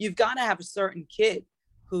just, you've got to have a certain kid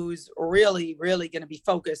who's really, really going to be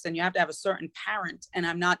focused, and you have to have a certain parent. And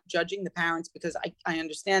I'm not judging the parents, because I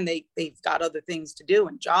understand they've got other things to do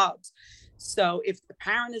and jobs. So if the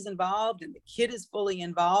parent is involved and the kid is fully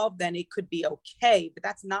involved, then it could be okay, but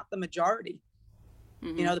that's not the majority.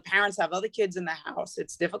 The parents have other kids in the house.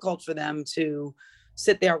 It's difficult for them to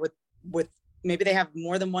sit there with maybe they have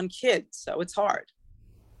more than one kid. So it's hard.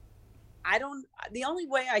 The only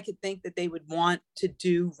way I could think that they would want to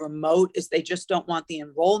do remote is they just don't want the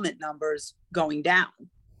enrollment numbers going down.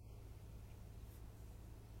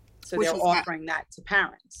 So they're offering that to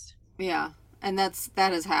parents. Yeah. And that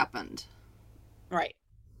has happened. Right.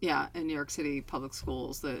 Yeah. In New York City public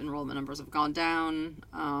schools, the enrollment numbers have gone down.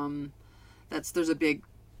 There's a big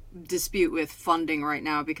dispute with funding right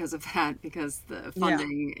now because of that, because the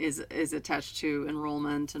funding is attached to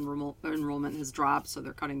enrollment, and enrollment has dropped, so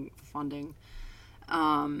they're cutting funding.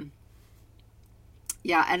 And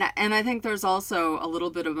I think there's also a little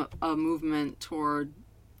bit of a movement toward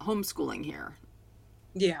homeschooling here.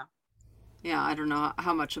 Yeah I don't know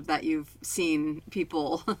how much of that you've seen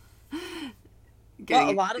people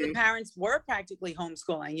Well, a lot of the parents were practically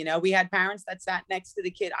homeschooling. We had parents that sat next to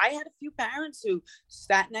the kid. I had a few parents who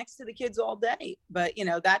sat next to the kids all day, but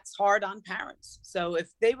that's hard on parents. So if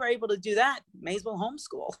they were able to do that, may as well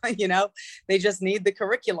homeschool. They just need the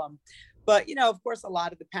curriculum. But of course, a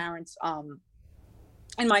lot of the parents,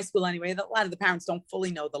 in my school anyway, a lot of the parents don't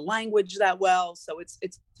fully know the language that well, so it's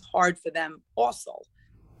hard for them also.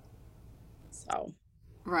 So.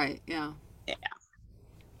 Right. Yeah. Yeah.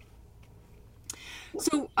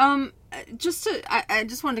 So, I just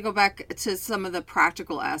wanted to go back to some of the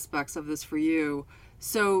practical aspects of this for you.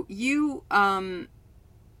 So what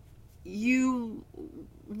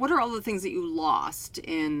are all the things that you lost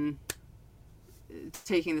in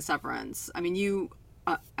taking the severance?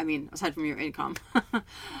 Aside from your income,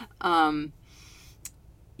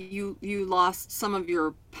 you lost some of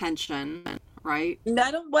your pension, right?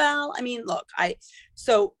 Look,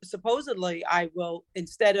 so supposedly I will,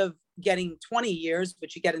 instead of getting 20 years,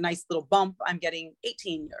 but you get a nice little bump, I'm getting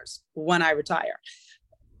 18 years when I retire.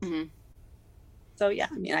 So yeah,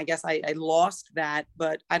 I guess I lost that,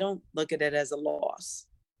 but I don't look at it as a loss.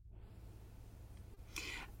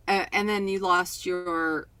 And then you lost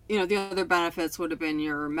your, the other benefits would have been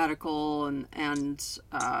your medical and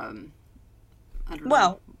I don't know.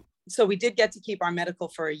 Well, so we did get to keep our medical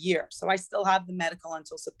for a year. So I still have the medical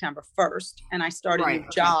until September 1st, and I started a new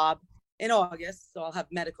job in August, so I'll have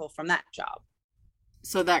medical from that job.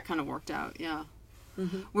 So that kind of worked out, yeah.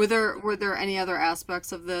 Were there any other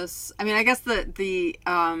aspects of this? I guess the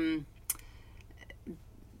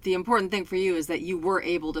important thing for you is that you were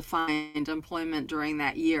able to find employment during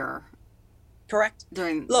that year. Correct.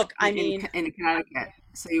 In Connecticut,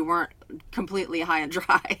 so you weren't completely high and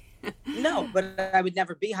dry. No, but I would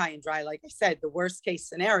never be high and dry. Like I said, the worst case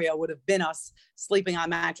scenario would have been us sleeping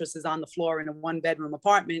on mattresses on the floor in a 1-bedroom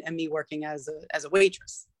apartment and me working as a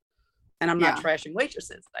waitress. And I'm not Yeah. trashing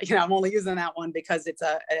waitresses. I'm only using that one because it's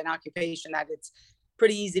an occupation that it's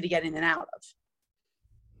pretty easy to get in and out of.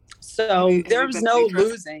 So Have you there's been a no waitress?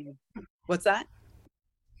 losing. What's that?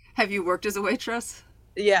 Have you worked as a waitress?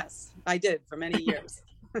 Yes, I did for many years.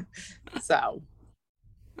 So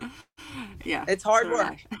Yeah. it's hard So did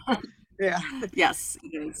work. I. Yeah. Yes,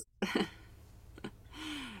 it is.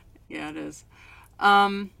 Yeah, it is.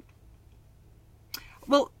 Um,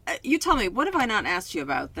 well, you tell me, what have I not asked you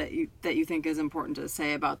about that you think is important to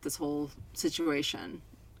say about this whole situation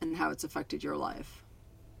and how it's affected your life?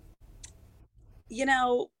 You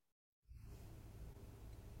know,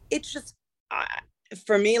 it's just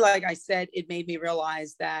for me, like I said, it made me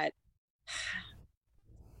realize that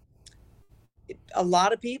a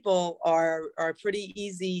lot of people are pretty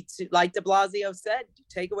easy to, like de Blasio said,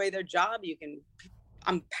 take away their job. You can,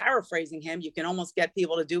 I'm paraphrasing him, you can almost get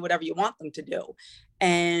people to do whatever you want them to do.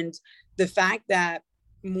 And the fact that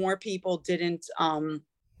more people didn't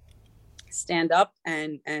stand up,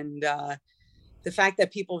 and the fact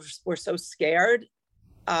that people were so scared,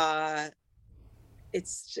 uh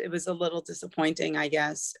it was a little disappointing, I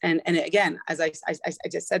guess. And again, as I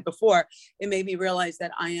just said before, it made me realize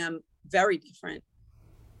that I am very different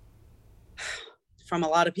from a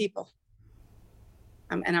lot of people.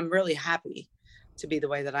 And I'm really happy to be the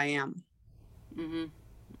way that I am. Mm-hmm.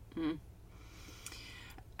 Mm-hmm.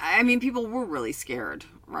 I mean, people were really scared,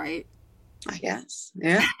 right? I guess.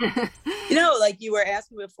 Yeah. Like you were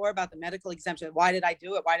asking before about the medical exemption. Why did I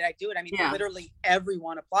do it? Why did I do it? I mean, Yeah. literally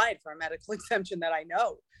everyone applied for a medical exemption that I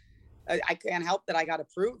know. I can't help that I got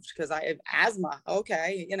approved because I have asthma.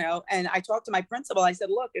 Okay. And I talked to my principal. I said,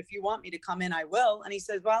 look, if you want me to come in, I will. And he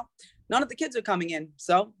says, well, none of the kids are coming in.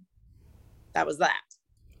 So that was that.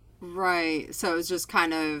 Right. So it was just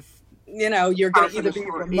kind of you're going to either be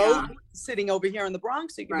remote sitting over here in the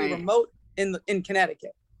Bronx, or you can be remote in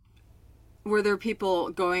Connecticut. Were there people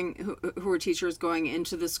going who were teachers going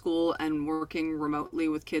into the school and working remotely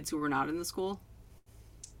with kids who were not in the school?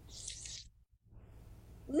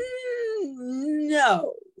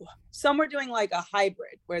 No. Some were doing like a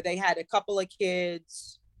hybrid where they had a couple of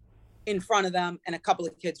kids in front of them and a couple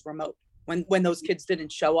of kids remote when those kids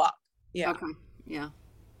didn't show up. Yeah. Okay. Yeah.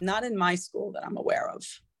 Not in my school that I'm aware of.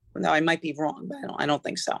 No, I might be wrong, but I don't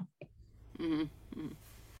think so. Mm-hmm. Mm-hmm.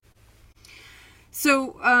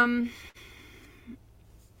 So,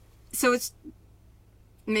 so it's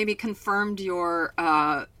maybe confirmed your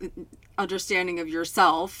understanding of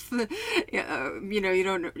yourself. You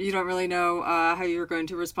don't really know how you're going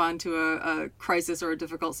to respond to a crisis or a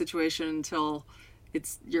difficult situation until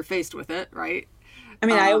you're faced with it, right? I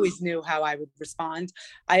mean, I always knew how I would respond.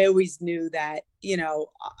 I always knew that,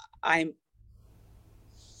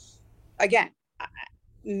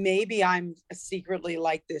 maybe I'm secretly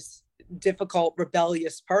like this difficult,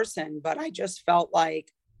 rebellious person, but I just felt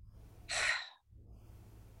like,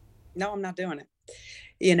 no, I'm not doing it.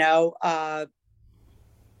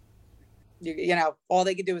 All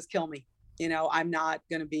they could do is kill me. I'm not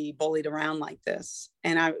going to be bullied around like this.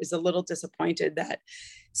 And I was a little disappointed that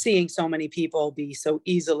seeing so many people be so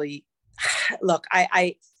easily, look,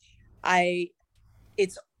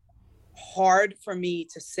 it's hard for me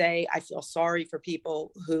to say I feel sorry for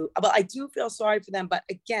people but I do feel sorry for them. But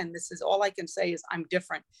again, this is all I can say is I'm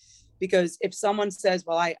different, because if someone says,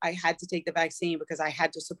 well, I had to take the vaccine because I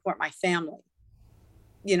had to support my family,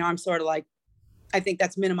 I'm sort of like, I think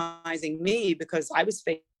that's minimizing me because I was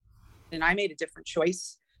faced and I made a different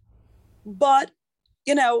choice. But,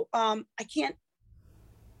 I can't,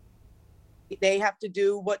 they have to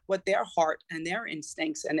do what their heart and their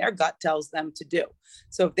instincts and their gut tells them to do.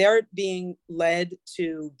 So if they're being led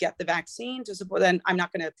to get the vaccine to support, then I'm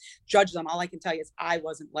not going to judge them. All I can tell you is I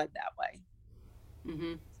wasn't led that way.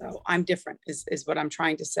 Mm-hmm. So I'm different is what I'm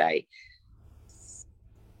trying to say.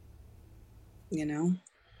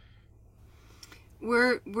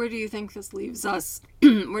 Where do you think this leaves us?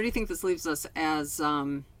 Where do you think this leaves us as,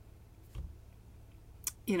 in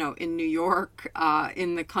New York,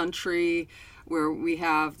 in the country, where we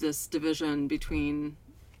have this division between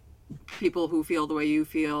people who feel the way you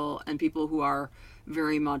feel and people who are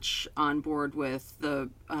very much on board with the,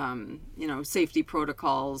 safety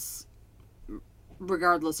protocols,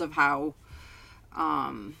 regardless of how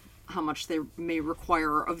much they may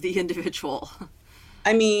require of the individual?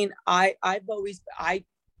 I mean, I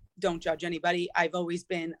don't judge anybody. I've always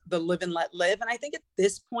been the live and let live. And I think at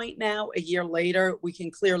this point now, a year later, we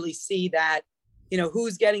can clearly see that,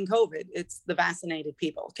 who's getting COVID. It's the vaccinated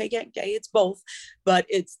people. Okay, it's both, but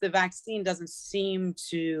it's the vaccine doesn't seem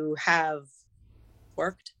to have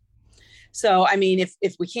worked. So, I mean,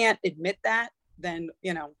 if we can't admit that, then,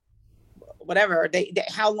 whatever,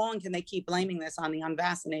 how long can they keep blaming this on the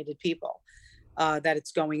unvaccinated people? That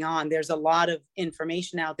it's going on. There's a lot of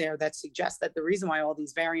information out there that suggests that the reason why all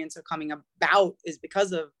these variants are coming about is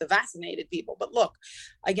because of the vaccinated people. But look,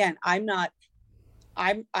 again, I'm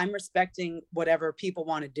respecting whatever people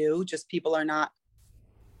want to do. Just people are not,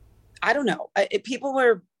 I don't know. People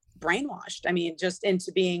were brainwashed. I mean, just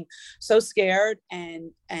into being so scared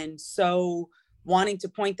and so wanting to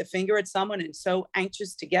point the finger at someone and so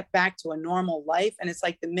anxious to get back to a normal life. And it's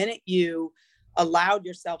like the minute you allowed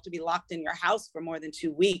yourself to be locked in your house for more than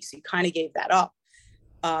 2 weeks, you kind of gave that up.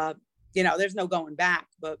 There's no going back,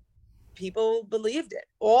 but people believed it.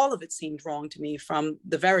 All of it seemed wrong to me from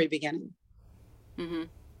the very beginning. Mm-hmm.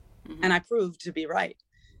 Mm-hmm. And I proved to be right,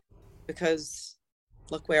 because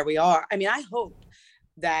look where we are. I mean, I hope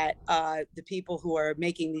that the people who are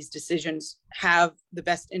making these decisions have the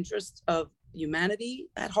best interests of humanity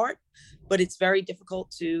at heart, but it's very difficult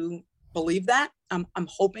to believe that. I'm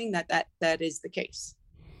hoping that is the case.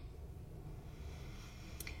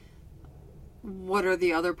 What are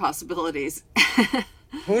the other possibilities?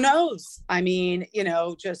 Who knows? I mean, who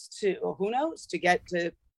knows, to get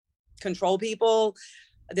to control people.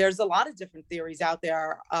 There's a lot of different theories out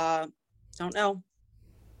there. Don't know.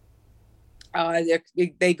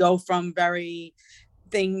 They go from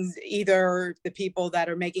things, either the people that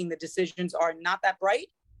are making the decisions are not that bright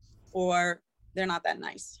or they're not that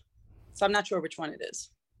nice. So I'm not sure which one it is.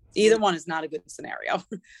 Either one is not a good scenario.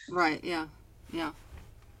 Right. Yeah. Yeah.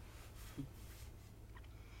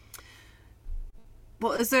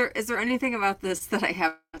 Well, is there anything about this that I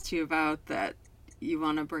have asked you about that you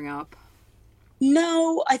want to bring up?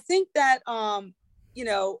 No, I think that, I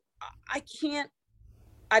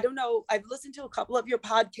don't know. I've listened to a couple of your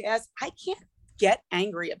podcasts. I can't get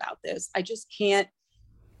angry about this. I just can't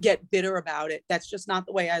get bitter about it. That's just not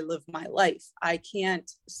the way I live my life. I can't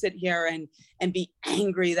sit here and be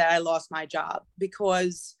angry that I lost my job,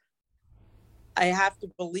 because I have to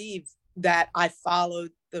believe that I followed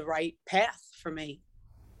the right path for me.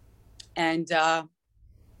 And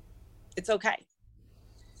it's okay.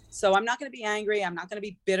 So I'm not going to be angry. I'm not going to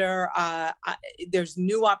be bitter. There's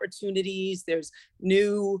new opportunities. There's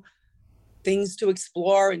new things to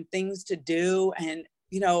explore and things to do. And,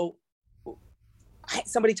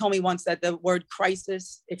 somebody told me once that the word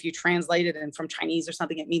crisis, if you translate it and from Chinese or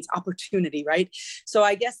something, it means opportunity, right? So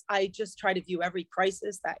I guess I just try to view every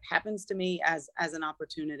crisis that happens to me as an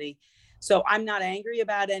opportunity. So I'm not angry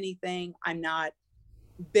about anything. I'm not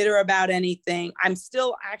bitter about anything. I'm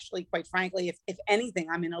still actually, quite frankly, if anything,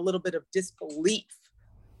 I'm in a little bit of disbelief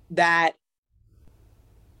that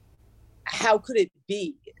how could it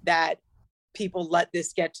be that people let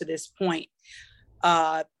this get to this point?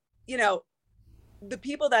 The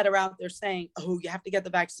people that are out there saying, oh, you have to get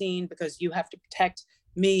the vaccine because you have to protect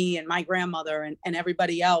me and my grandmother and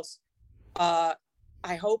everybody else. I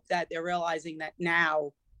hope that they're realizing that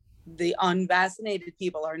now the unvaccinated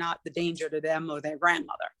people are not the danger to them or their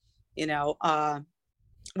grandmother,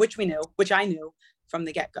 which I knew from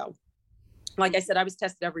the get-go. Like I said, I was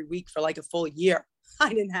tested every week for like a full year. I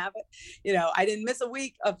didn't have it. I didn't miss a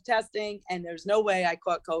week of testing, and there's no way I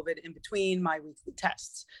caught COVID in between my weekly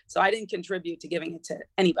tests. So I didn't contribute to giving it to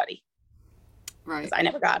anybody. Right. I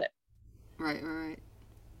never got it. Right.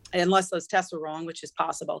 Unless those tests were wrong, which is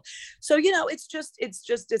possible. So, it's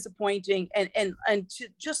just disappointing. And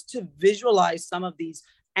to visualize some of these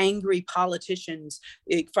angry politicians,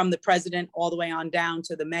 from the president all the way on down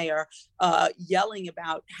to the mayor, yelling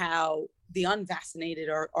about how the unvaccinated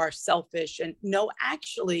are selfish. And no,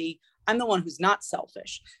 actually, I'm the one who's not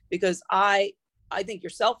selfish, because I think you're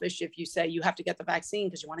selfish if you say you have to get the vaccine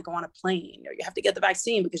because you want to go on a plane, or you have to get the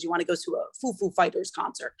vaccine because you want to go to a Foo Fighters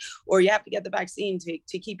concert, or you have to get the vaccine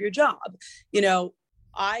to keep your job.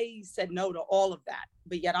 I said no to all of that,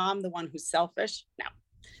 but yet I'm the one who's selfish. Now,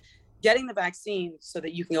 getting the vaccine so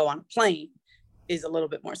that you can go on a plane is a little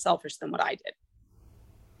bit more selfish than what I did.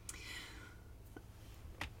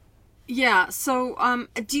 Yeah. So,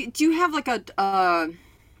 do you have like a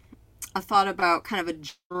thought about kind of a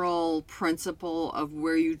general principle of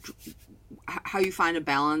how you find a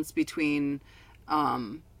balance between,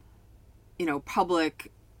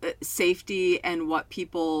 public safety and what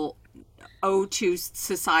people owe to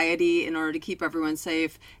society in order to keep everyone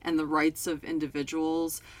safe, and the rights of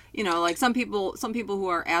individuals? Like some people who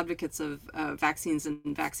are advocates of vaccines and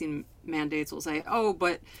vaccine mandates will say, oh,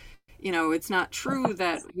 but it's not true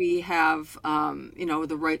that we have,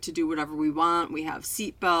 the right to do whatever we want. We have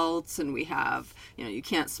seat belts, and we have, you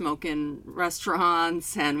can't smoke in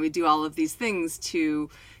restaurants, and we do all of these things to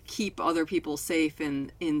keep other people safe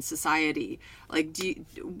in society. Like,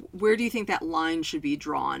 where do you think that line should be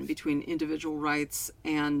drawn between individual rights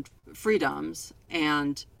and freedoms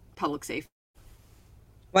and public safety?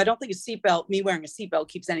 Well, I don't think me wearing a seatbelt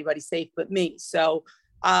keeps anybody safe but me. So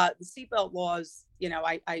the seatbelt laws,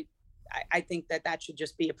 I think that should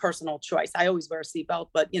just be a personal choice. I always wear a seatbelt,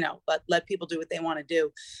 but let people do what they want to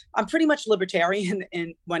do. I'm pretty much libertarian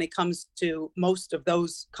in when it comes to most of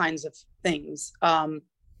those kinds of things.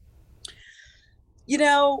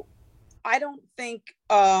 I don't think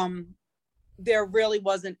there really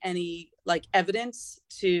wasn't any like evidence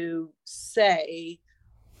to say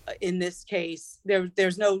in this case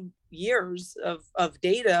there's no years of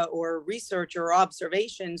data or research or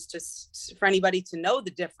observations for anybody to know the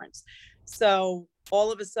difference. So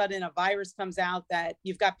all of a sudden a virus comes out that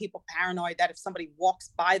you've got people paranoid that if somebody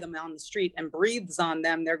walks by them on the street and breathes on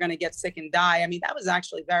them, they're going to get sick and die. I mean, that was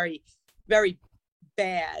actually very, very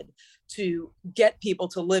bad to get people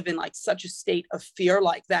to live in like such a state of fear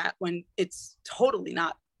like that when it's totally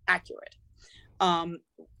not accurate.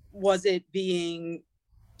 Was it being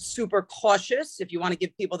super cautious? If you want to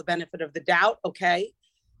give people the benefit of the doubt, okay.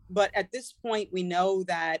 But at this point, we know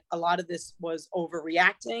that a lot of this was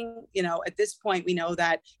overreacting. At this point, we know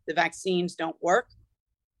that the vaccines don't work,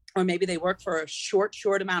 or maybe they work for a short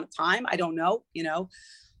amount of time. I don't know,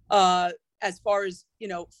 as far as,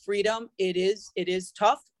 freedom, it is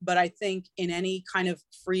tough, but I think in any kind of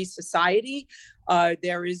free society,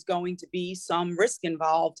 there is going to be some risk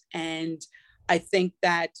involved. And I think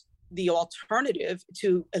that the alternative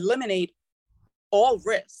to eliminate all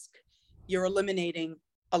risk, you're eliminating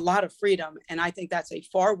a lot of freedom. And I think that's a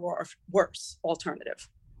far worse alternative.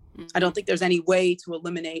 Mm-hmm. I don't think there's any way to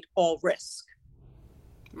eliminate all risk.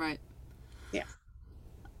 Right. Yeah.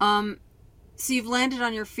 So you've landed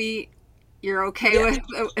on your feet. You're okay with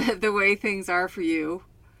the way things are for you.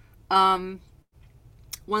 One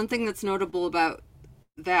thing that's notable about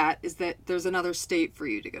that is that there's another state for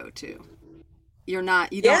you to go to. You don't have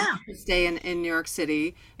to stay in New York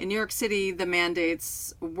City. In New York City, the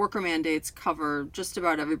worker mandates cover just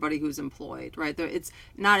about everybody who's employed, right? It's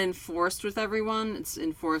not enforced with everyone. It's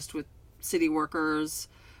enforced with city workers.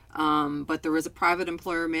 But there is a private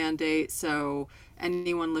employer mandate. So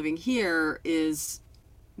anyone living here is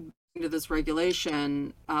to this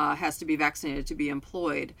regulation has to be vaccinated to be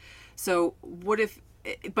employed. So what if,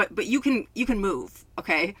 but you can move,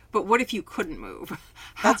 okay? But what if you couldn't move?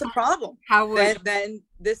 That's a problem. How would then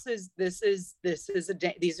these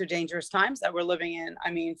are dangerous times that we're living in. I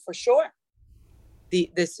mean, for sure.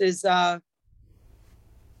 This is the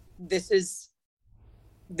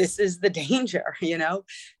danger,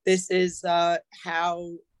 This is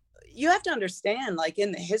how you have to understand, like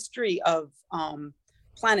in the history of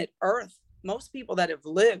planet Earth, most people that have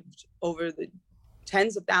lived over the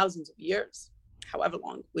tens of thousands of years, however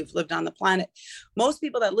long we've lived on the planet, most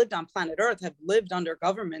people that lived on planet Earth have lived under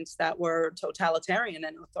governments that were totalitarian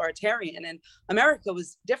and authoritarian, and America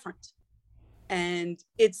was different. And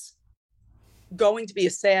it's going to be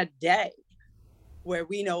a sad day where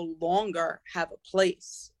we no longer have a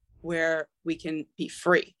place where we can be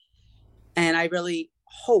free. And I really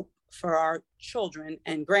hope for our children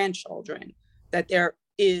and grandchildren that there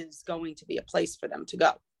is going to be a place for them to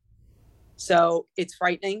go. So it's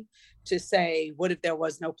frightening to say, what if there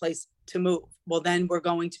was no place to move? Well, then we're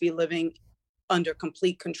going to be living under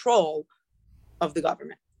complete control of the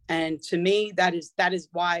government. And to me, that is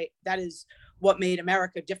what made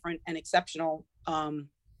America different and exceptional.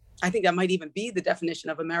 I think that might even be the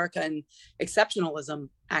definition of America and exceptionalism,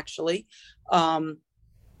 actually.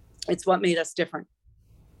 It's what made us different.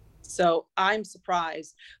 So I'm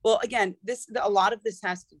surprised. Well, again, a lot of this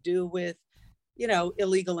has to do with,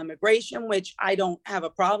 illegal immigration, which I don't have a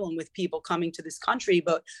problem with people coming to this country.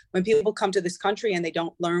 But when people come to this country and they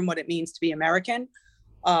don't learn what it means to be American,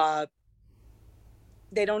 they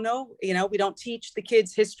don't know, we don't teach the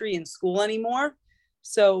kids history in school anymore.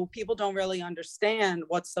 So people don't really understand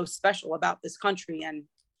what's so special about this country. And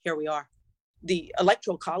here we are. The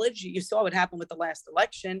Electoral College, you saw what happened with the last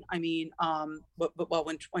election. I mean,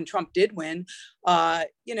 when Trump did win,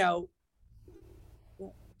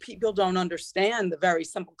 people don't understand the very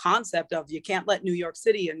simple concept of you can't let New York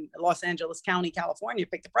City and Los Angeles County, California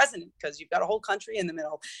pick the president because you've got a whole country in the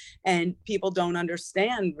middle. And people don't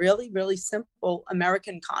understand really, really simple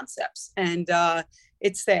American concepts. And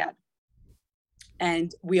it's sad.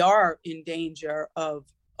 And we are in danger of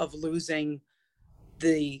losing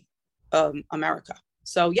the America.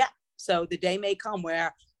 So yeah, So the day may come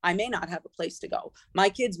where I may not have a place to go. My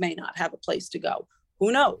kids may not have a place to go.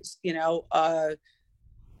 Who knows?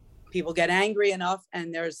 People get angry enough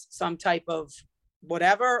and there's some type of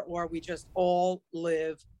whatever, or we just all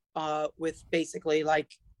live with basically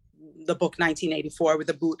like the book 1984 with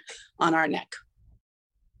a boot on our neck.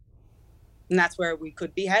 And that's where we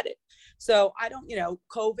could be headed. So I don't,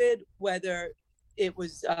 COVID, whether it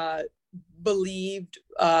was believed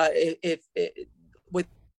with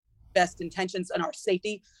best intentions and our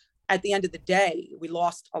safety, at the end of the day, we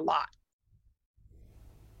lost a lot.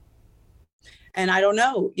 And I don't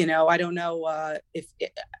know, if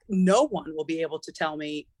no one will be able to tell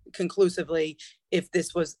me conclusively if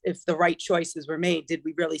the right choices were made. Did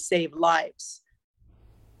we really save lives?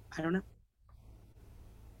 I don't know.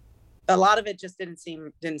 A lot of it just didn't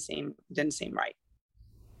seem right.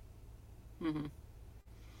 Mm-hmm.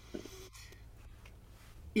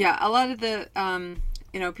 Yeah, a lot of the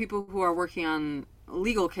people who are working on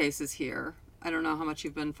legal cases here, I don't know how much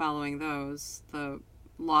you've been following those, the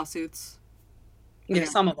lawsuits. Yeah,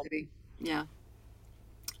 some of them. Yeah.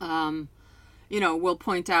 Will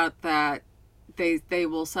point out that they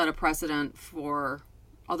will set a precedent for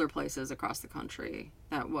other places across the country,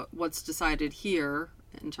 that what's decided here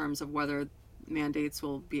in terms of whether mandates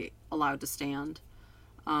will be allowed to stand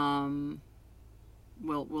will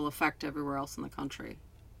affect everywhere else in the country.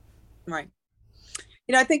 Right.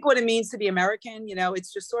 I think what it means to be American,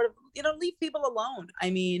 it's just sort of, leave people alone.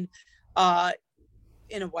 I mean,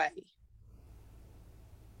 in a way,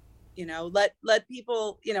 let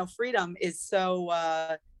people, freedom is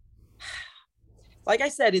so, like I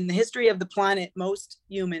said, in the history of the planet, most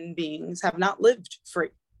human beings have not lived free.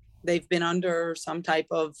 They've been under some type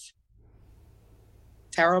of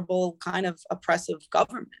terrible kind of oppressive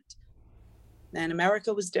government. And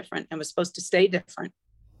America was different and was supposed to stay different.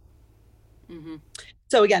 Mm-hmm.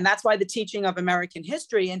 So again, that's why the teaching of American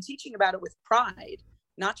history and teaching about it with pride,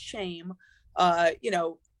 not shame.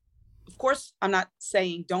 Of course, I'm not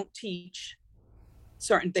saying don't teach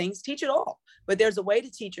certain things, teach it all. But there's a way to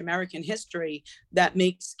teach American history that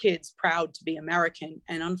makes kids proud to be American.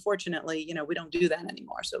 And unfortunately, we don't do that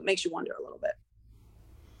anymore. So it makes you wonder a little bit.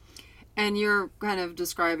 And you're kind of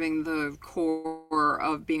describing the core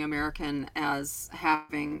of being American as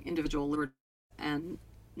having individual liberty and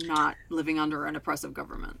not living under an oppressive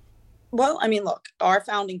government. Well, I mean, look, our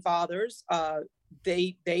founding fathers,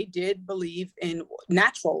 they did believe in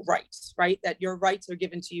natural rights, right? That your rights are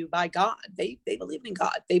given to you by God. They believed in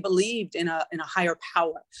God. They believed in a higher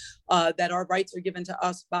power, that our rights are given to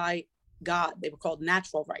us by God. They were called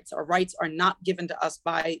natural rights. Our rights are not given to us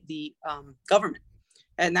by the government.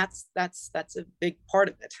 And that's a big part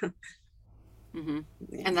of it. Mm-hmm.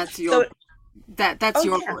 Yeah. And that's your, that's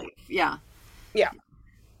your belief. Yeah. Yeah.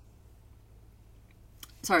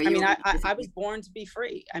 Sorry. I mean, I was born to be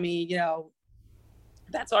free. I mean,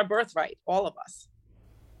 that's our birthright, all of us.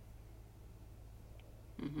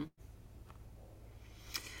 Mm-hmm.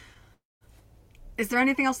 Is there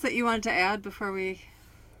anything else that you wanted to add before we?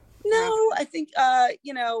 No, I think,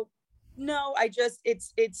 no, I just,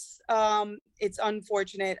 it's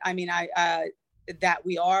unfortunate. I mean, that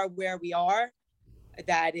we are where we are,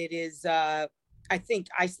 that it is, I think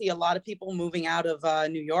I see a lot of people moving out of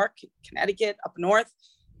New York, Connecticut, up north,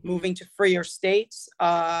 moving to freer states.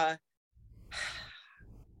 I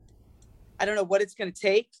don't know what it's going to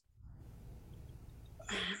take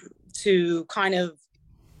to kind of,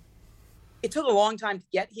 it took a long time to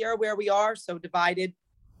get here where we are, so divided.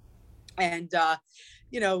 And, I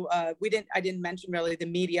didn't mention really the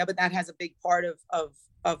media, but that has a big part of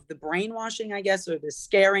the brainwashing, I guess, or the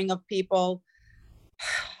scaring of people.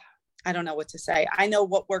 I don't know what to say. I know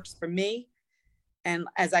what works for me. And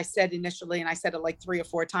as I said initially, and I said it like 3 or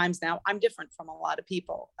 4 times now, I'm different from a lot of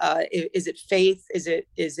people. Is it faith? Is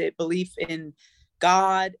it belief in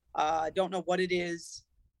God? Don't know what it is,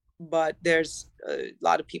 but there's a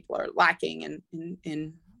lot of people are lacking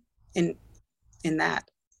in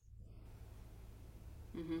that.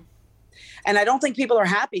 Mm-hmm. And I don't think people are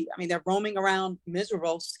happy. I mean, they're roaming around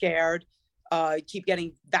miserable, scared, keep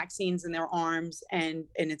getting vaccines in their arms, and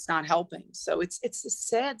it's not helping. So it's a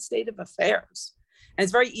sad state of affairs. And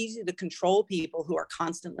it's very easy to control people who are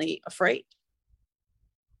constantly afraid.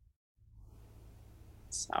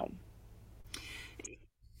 So,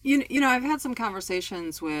 I've had some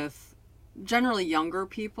conversations with generally younger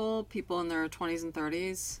people in their 20s and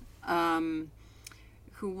 30s,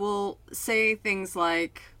 who will say things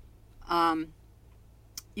like,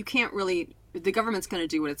 you can't really, the government's going to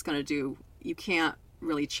do what it's going to do. You can't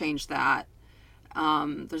really change that.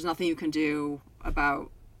 There's nothing you can do about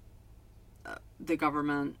the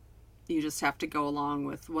government. you just have to go along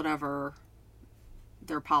with whatever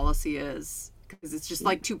their policy is because it's just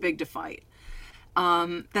like too big to fight.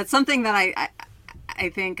 That's something that I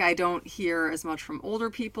think I don't hear as much from older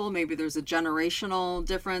people. Maybe there's a generational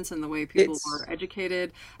difference in the way people It's were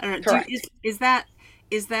educated. I don't know. correct. Is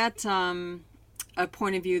that a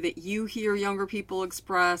point of view that you hear younger people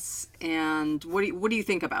express? And what do you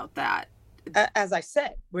think about that? As I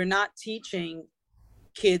said, we're not teaching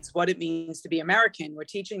kids what it means to be American. We're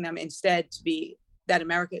teaching them instead to be that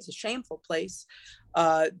America is a shameful place,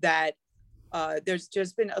 that there's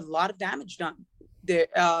just been a lot of damage done. There,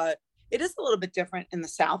 it is a little bit different in the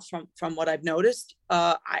South from what I've noticed.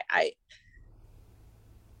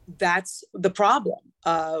 That's the problem.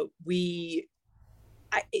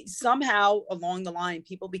 Somehow along the line,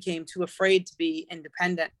 people became too afraid to be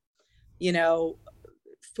independent. You know,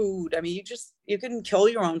 food. I mean, you can kill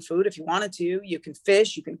your own food if you wanted to. You can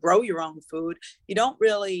fish. You can grow your own food. You don't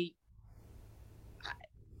really.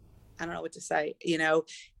 I don't know what to say.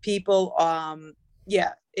 People.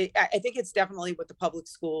 Yeah, I think it's definitely what the public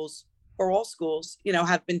schools or all schools,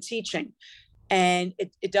 have been teaching, and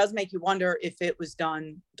it does make you wonder if it was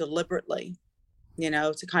done deliberately,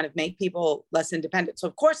 to kind of make people less independent. So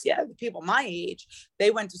of course, yeah, the people my age,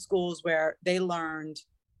 they went to schools where they learned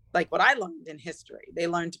like what I learned in history. They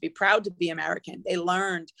learned to be proud to be American. They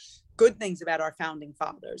learned good things about our founding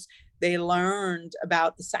fathers. They learned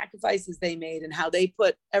about the sacrifices they made and how they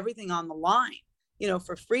put everything on the line,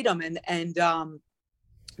 for freedom. And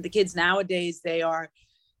the kids nowadays, they are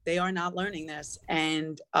not learning this.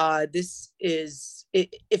 And this is,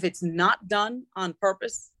 if it's not done on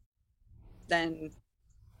purpose, then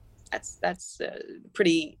that's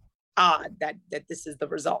pretty odd that this is the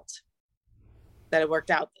result, that it worked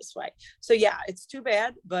out this way. So yeah, it's too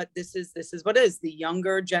bad, but this is what it is. The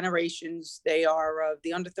younger generations, they are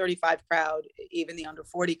the under 35 crowd, even the under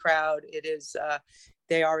 40 crowd. It is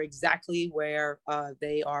they are exactly where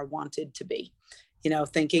they are wanted to be,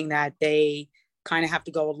 thinking that they kind of have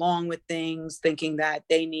to go along with things, thinking that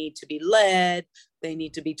they need to be led, they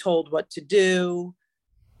need to be told what to do.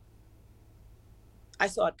 I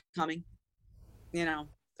saw it coming,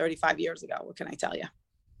 35 years ago. What can I tell you?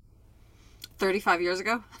 35 years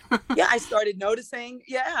ago? Yeah, I started noticing,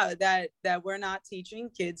 that we're not teaching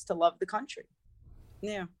kids to love the country.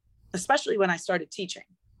 Yeah, especially when I started teaching.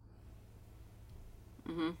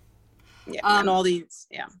 Mm-hmm. Yeah, and all these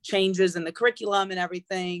changes in the curriculum and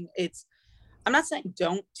everything. I'm not saying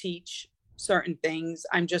don't teach certain things.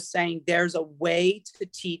 I'm just saying there's a way to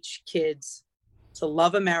teach kids to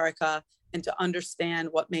love America and to understand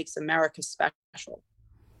what makes America special.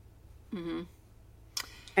 Mm-hmm.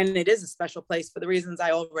 And it is a special place for the reasons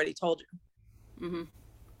I already told you. Mm-hmm.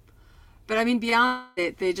 But I mean, beyond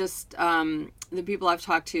it, they just the people I've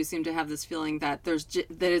talked to seem to have this feeling that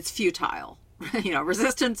that it's futile.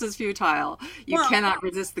 Resistance is futile. You cannot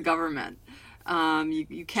resist the government.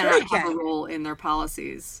 You cannot have a role in their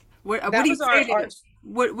policies. What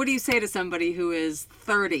do you say to somebody who is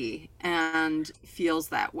 30 and feels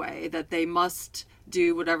that way, that they must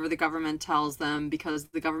do whatever the government tells them because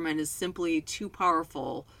the government is simply too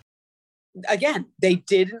powerful? Again, they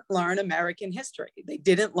didn't learn American history. They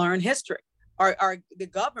didn't learn history. The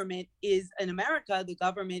government is in America. The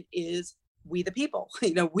government is we the people.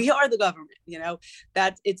 We are the government.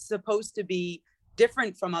 That it's supposed to be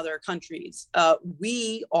different from other countries.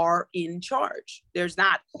 We are in charge. There's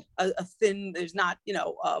not there's not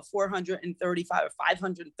 435 or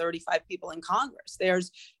 535 people in Congress.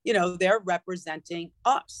 There's they're representing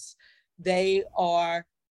us. They are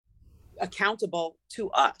accountable to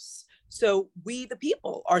us. So we, the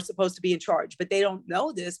people, are supposed to be in charge, but they don't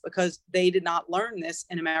know this because they did not learn this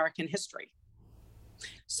in American history.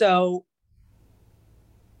 So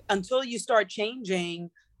until you start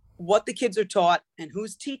changing what the kids are taught and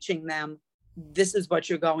who's teaching them, this is what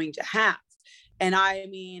you're going to have. And I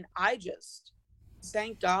mean, I just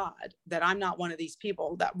thank God that I'm not one of these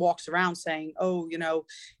people that walks around saying, oh,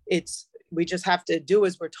 we just have to do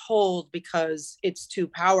as we're told because it's too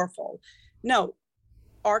powerful. No,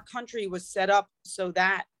 our country was set up so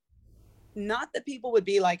that not that people would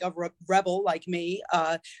be like a rebel like me,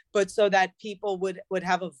 but so that people would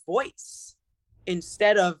have a voice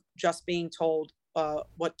instead of just being told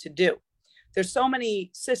what to do. There's so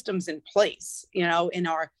many systems in place, in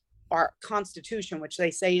our Constitution, which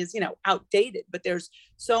they say is, outdated, but there's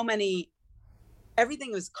so many,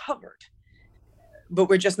 everything is covered, but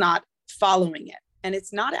we're just not following it. And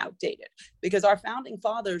it's not outdated because our founding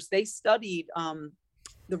fathers, they studied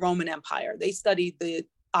the Roman Empire. They studied the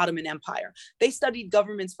Ottoman Empire. They studied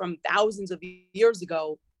governments from thousands of years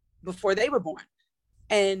ago before they were born.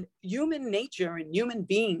 And human nature and human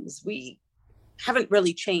beings, we haven't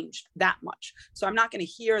really changed that much. So I'm not going to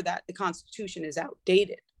hear that the Constitution is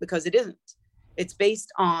outdated, because it isn't. It's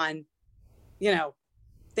based on,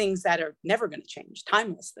 things that are never going to change,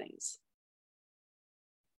 timeless things.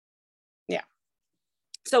 Yeah.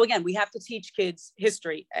 So again, we have to teach kids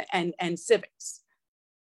history and civics.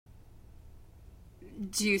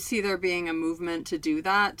 Do you see there being a movement to do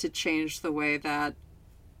that, to change the way that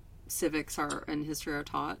civics are and history are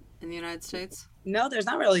taught in the United States? No, there's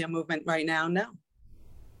not really a movement right now. No.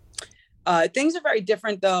 Things are very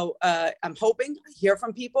different, though. I'm hoping I hear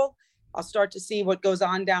from people. I'll start to see what goes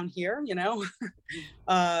on down here,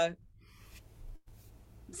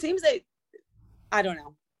 seems that, I don't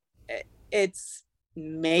know.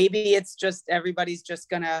 Maybe it's just everybody's just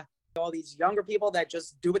gonna, all these younger people that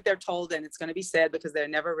just do what they're told, and it's gonna be sad because they're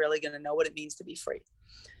never really gonna know what it means to be free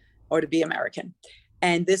or to be American.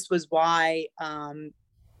 And this was why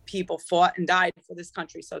people fought and died for this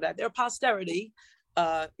country, so that their posterity,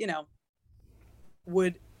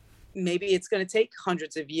 would, maybe it's going to take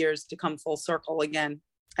hundreds of years to come full circle again.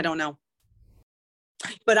 I don't know.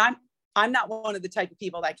 But I'm not one of the type of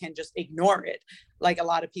people that can just ignore it like a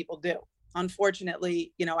lot of people do.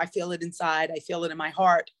 Unfortunately, I feel it inside. I feel it in my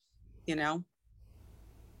heart, So.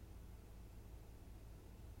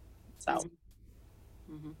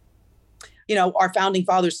 Mm-hmm. Our founding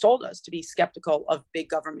fathers told us to be skeptical of big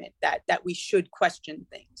government, that we should question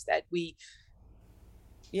things, that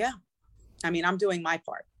I'm doing my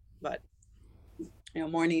part, but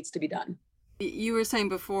more needs to be done. You were saying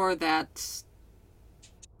before that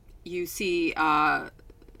you see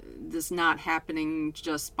this not happening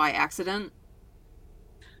just by accident.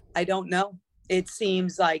 I don't know. It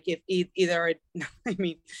seems like if either it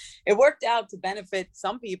worked out to benefit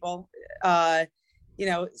some people, I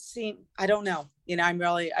don't know. I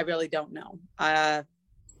really don't know.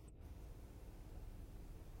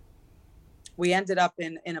 We ended up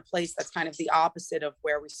in a place that's kind of the opposite of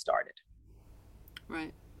where we started.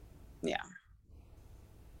 Right. Yeah.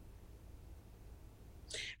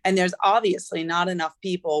 And there's obviously not enough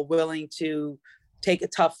people willing to take a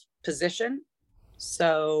tough position.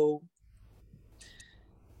 So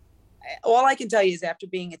all I can tell you is, after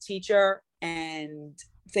being a teacher and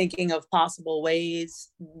thinking of possible ways,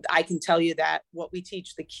 I can tell you that what we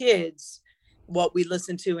teach the kids, what we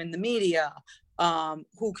listen to in the media,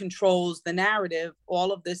 who controls the narrative,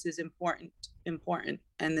 all of this is important.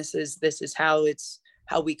 And this is how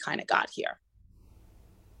we kind of got here.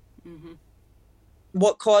 Mm-hmm.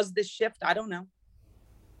 What caused this shift? I don't know.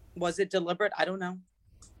 Was it deliberate? I don't know.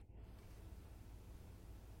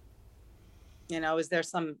 Is there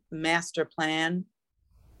some master plan?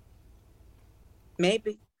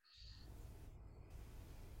 Maybe.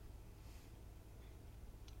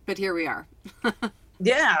 But here we are.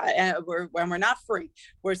 Yeah, and we're not free.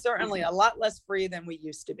 We're certainly a lot less free than we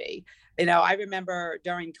used to be. I remember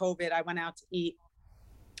during COVID, I went out to eat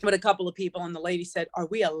with a couple of people, and the lady said, "Are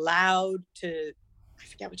we allowed to?" I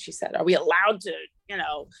forget what she said. "Are we allowed to?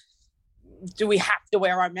 Do we have to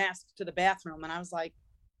wear our masks to the bathroom?" And I was like,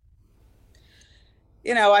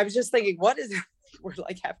 I was just thinking, what is it? We're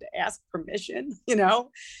like, have to ask permission,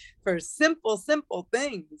 for simple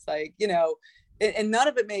things, like, and none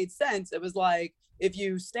of it made sense. It was like, if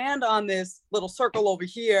you stand on this little circle over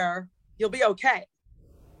here, you'll be okay,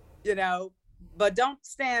 but don't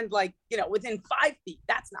stand like, within 5 feet.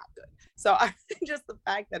 That's not good. So I think just the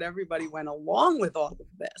fact that everybody went along with all of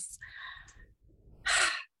this,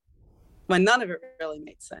 when none of it really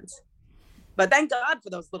made sense. But thank God for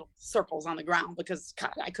those little circles on the ground, because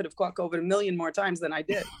God, I could have caught COVID a million more times than I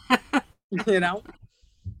did. Who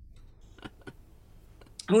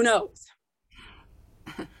knows?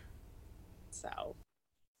 So,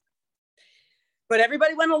 but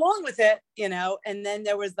everybody went along with it, and then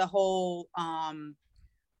there was the whole,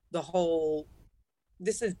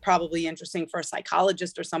 this is probably interesting for a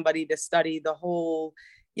psychologist or somebody to study, the whole,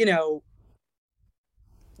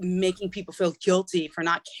 making people feel guilty for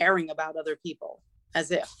not caring about other people, as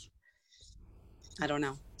if, I don't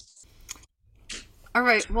know. All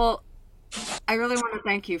right. Well, I really want to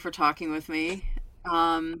thank you for talking with me.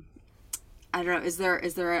 I don't know. Is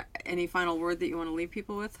there any final word that you want to leave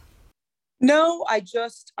people with? No, I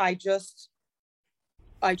just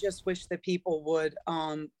wish that people would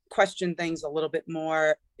question things a little bit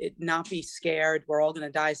more, not be scared. We're all going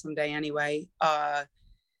to die someday anyway.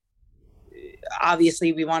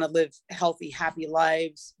 Obviously we want to live healthy, happy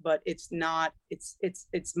lives, but it's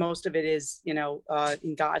most of it is,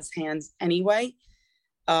 in God's hands anyway.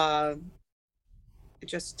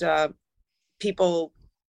 People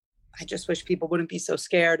I just wish people wouldn't be so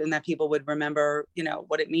scared and that people would remember,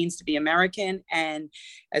 what it means to be American. And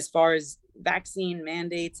as far as vaccine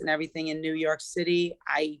mandates and everything in New York City,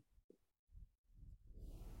 I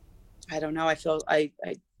don't know. I feel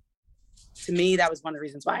to me, that was one of the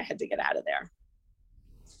reasons why I had to get out of there.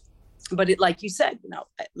 But like you said,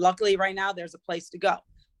 luckily right now there's a place to go.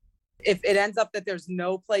 If it ends up that there's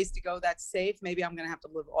no place to go that's safe, maybe I'm going to have to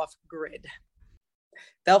live off grid.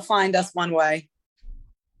 They'll find us one way.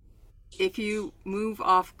 If you move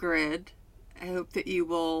off grid, I hope that you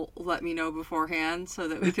will let me know beforehand so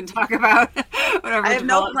that we can talk about whatever. I have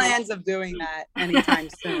no plans of doing that anytime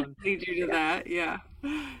soon. Lead you to that, yeah.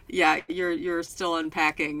 Yeah, you're still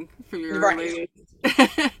unpacking from your right.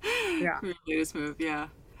 from your latest move, yeah.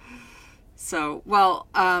 So, well,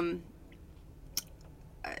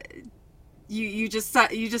 you just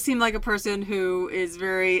seem like a person who is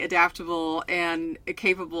very adaptable and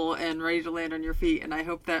capable and ready to land on your feet, and I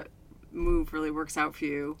hope that move really works out for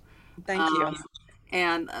you. Thank you.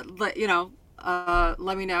 And let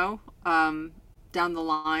me know down the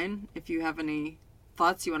line if you have any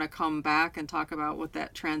thoughts you want to come back and talk about what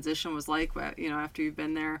that transition was like, after you've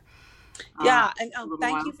been there. Yeah, and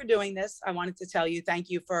thank you for doing this. I wanted to tell you, thank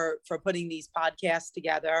you for putting these podcasts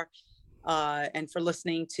together, and for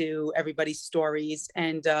listening to everybody's stories.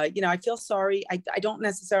 And I feel sorry. I don't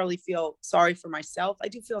necessarily feel sorry for myself. I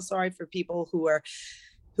do feel sorry for people who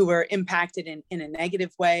are impacted in a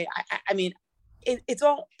negative way. I mean, it's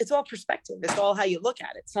all perspective. It's all how you look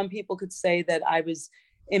at it. Some people could say that I was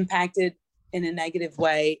impacted in a negative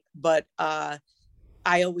way, but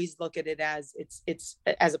I always look at it as it's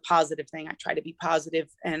as a positive thing. I try to be positive,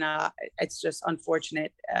 and it's just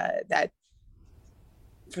unfortunate that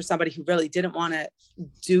for somebody who really didn't want to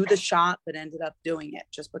do the shot but ended up doing it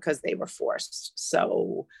just because they were forced.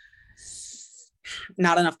 So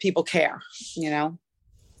not enough people care,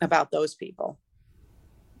 about those people.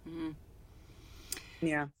 Mm-hmm.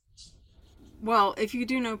 Yeah. Well, if you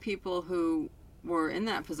do know people who were in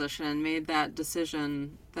that position and made that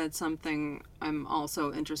decision, that's something I'm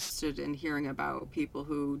also interested in hearing about. People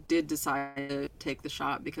who did decide to take the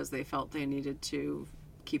shot because they felt they needed to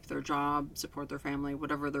keep their job, support their family,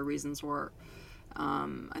 whatever their reasons were.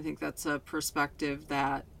 I think that's a perspective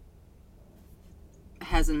that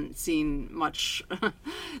hasn't seen much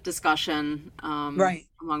discussion right.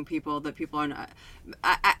 among people, that people are not.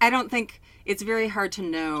 I don't think it's very hard to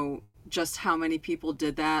know just how many people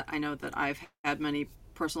did that. I know that I've had many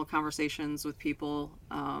personal conversations with people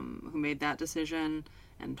who made that decision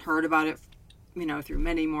and heard about it, through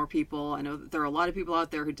many more people. I know that there are a lot of people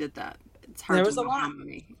out there who did that. It's hard to know how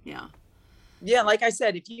many. Yeah. Yeah, like I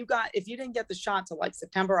said, if you didn't get the shot till like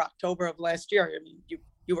September, October of last year, I mean,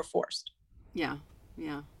 you were forced. Yeah.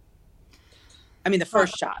 Yeah. I mean, the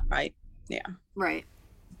first shot, right? Yeah. Right.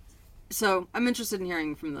 So I'm interested in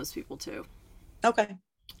hearing from those people too. Okay.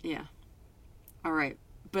 Yeah. All right.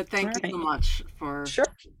 But thank you so much for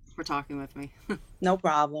talking with me. No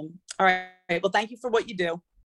problem. All right. Well, thank you for what you do.